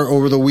quality start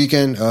over the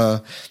weekend.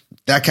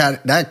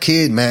 That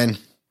kid, man,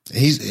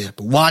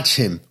 watch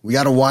him. We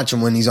got to watch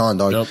him when he's on,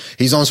 dog. Yep.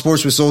 He's on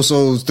Sports with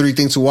Soso's 3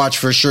 things to watch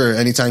for sure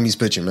anytime he's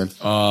pitching, man.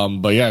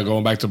 But yeah,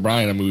 going back to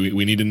Brian, I mean,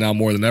 we need it now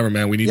more than ever,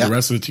 man. We need the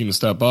rest of the team to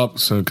step up.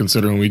 So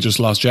considering we just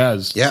lost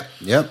Jazz. Yep.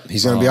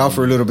 He's going to be out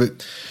for a little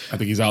bit. I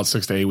think he's out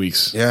 6 to 8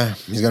 weeks. Yeah,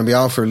 he's going to be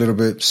out for a little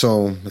bit.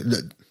 So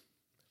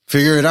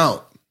figure it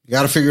out. You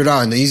got to figure it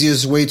out. And the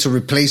easiest way to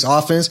replace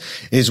offense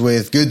is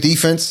with good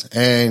defense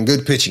and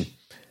good pitching.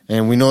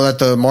 And we know that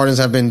the Marlins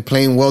have been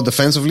playing well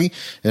defensively.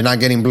 They're not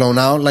getting blown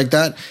out like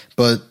that,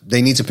 but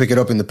they need to pick it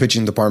up in the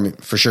pitching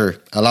department for sure.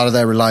 A lot of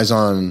that relies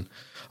on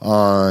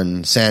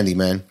Sandy,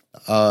 man.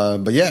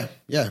 But yeah.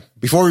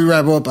 Before we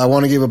wrap up, I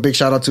want to give a big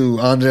shout out to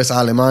Andres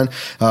Aleman,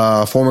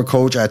 former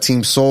coach at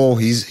Team Seoul.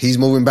 He's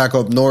moving back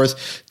up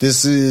north.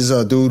 This is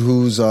a dude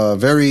who's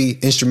very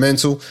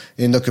instrumental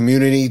in the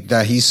community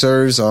that he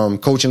serves,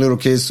 coaching little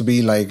kids to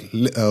be like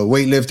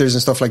weightlifters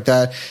and stuff like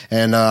that.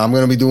 And I'm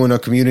going to be doing a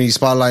community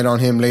spotlight on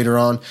him later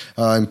on.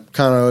 Kind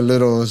of a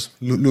little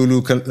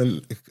Lululemon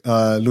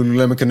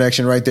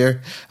connection right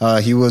there.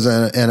 He was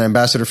an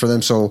ambassador for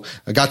them, so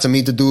I got to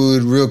meet the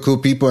dude, real cool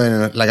people,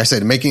 and like I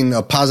said, making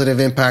a positive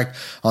impact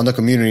on the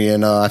community.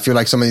 And I feel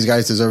like some of these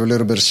guys deserve a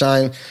little bit of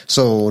shine.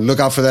 So look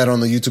out for that on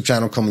the YouTube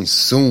channel coming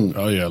soon.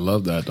 Oh yeah, I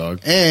love that,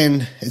 dog.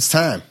 And it's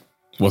time.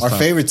 What's our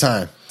favorite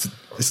time?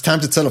 It's time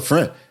to tell a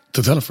friend.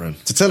 To tell a friend.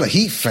 To tell a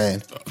Heat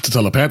fan. To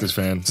tell a Panthers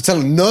fan. To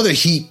tell another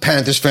Heat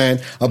Panthers fan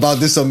about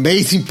this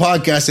amazing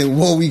podcast and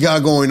what we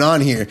got going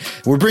on here.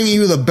 We're bringing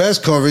you the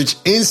best coverage,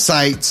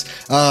 insights,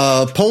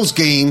 post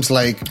games,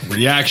 like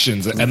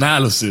reactions,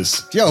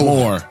 analysis,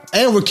 more.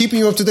 And we're keeping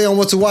you up to date on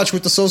what to watch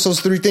with the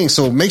Soso's 3 things.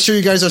 So make sure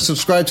you guys are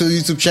subscribed to the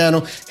YouTube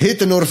channel. Hit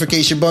the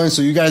notification button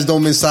so you guys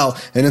don't miss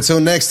out. And until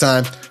next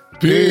time,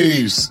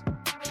 peace.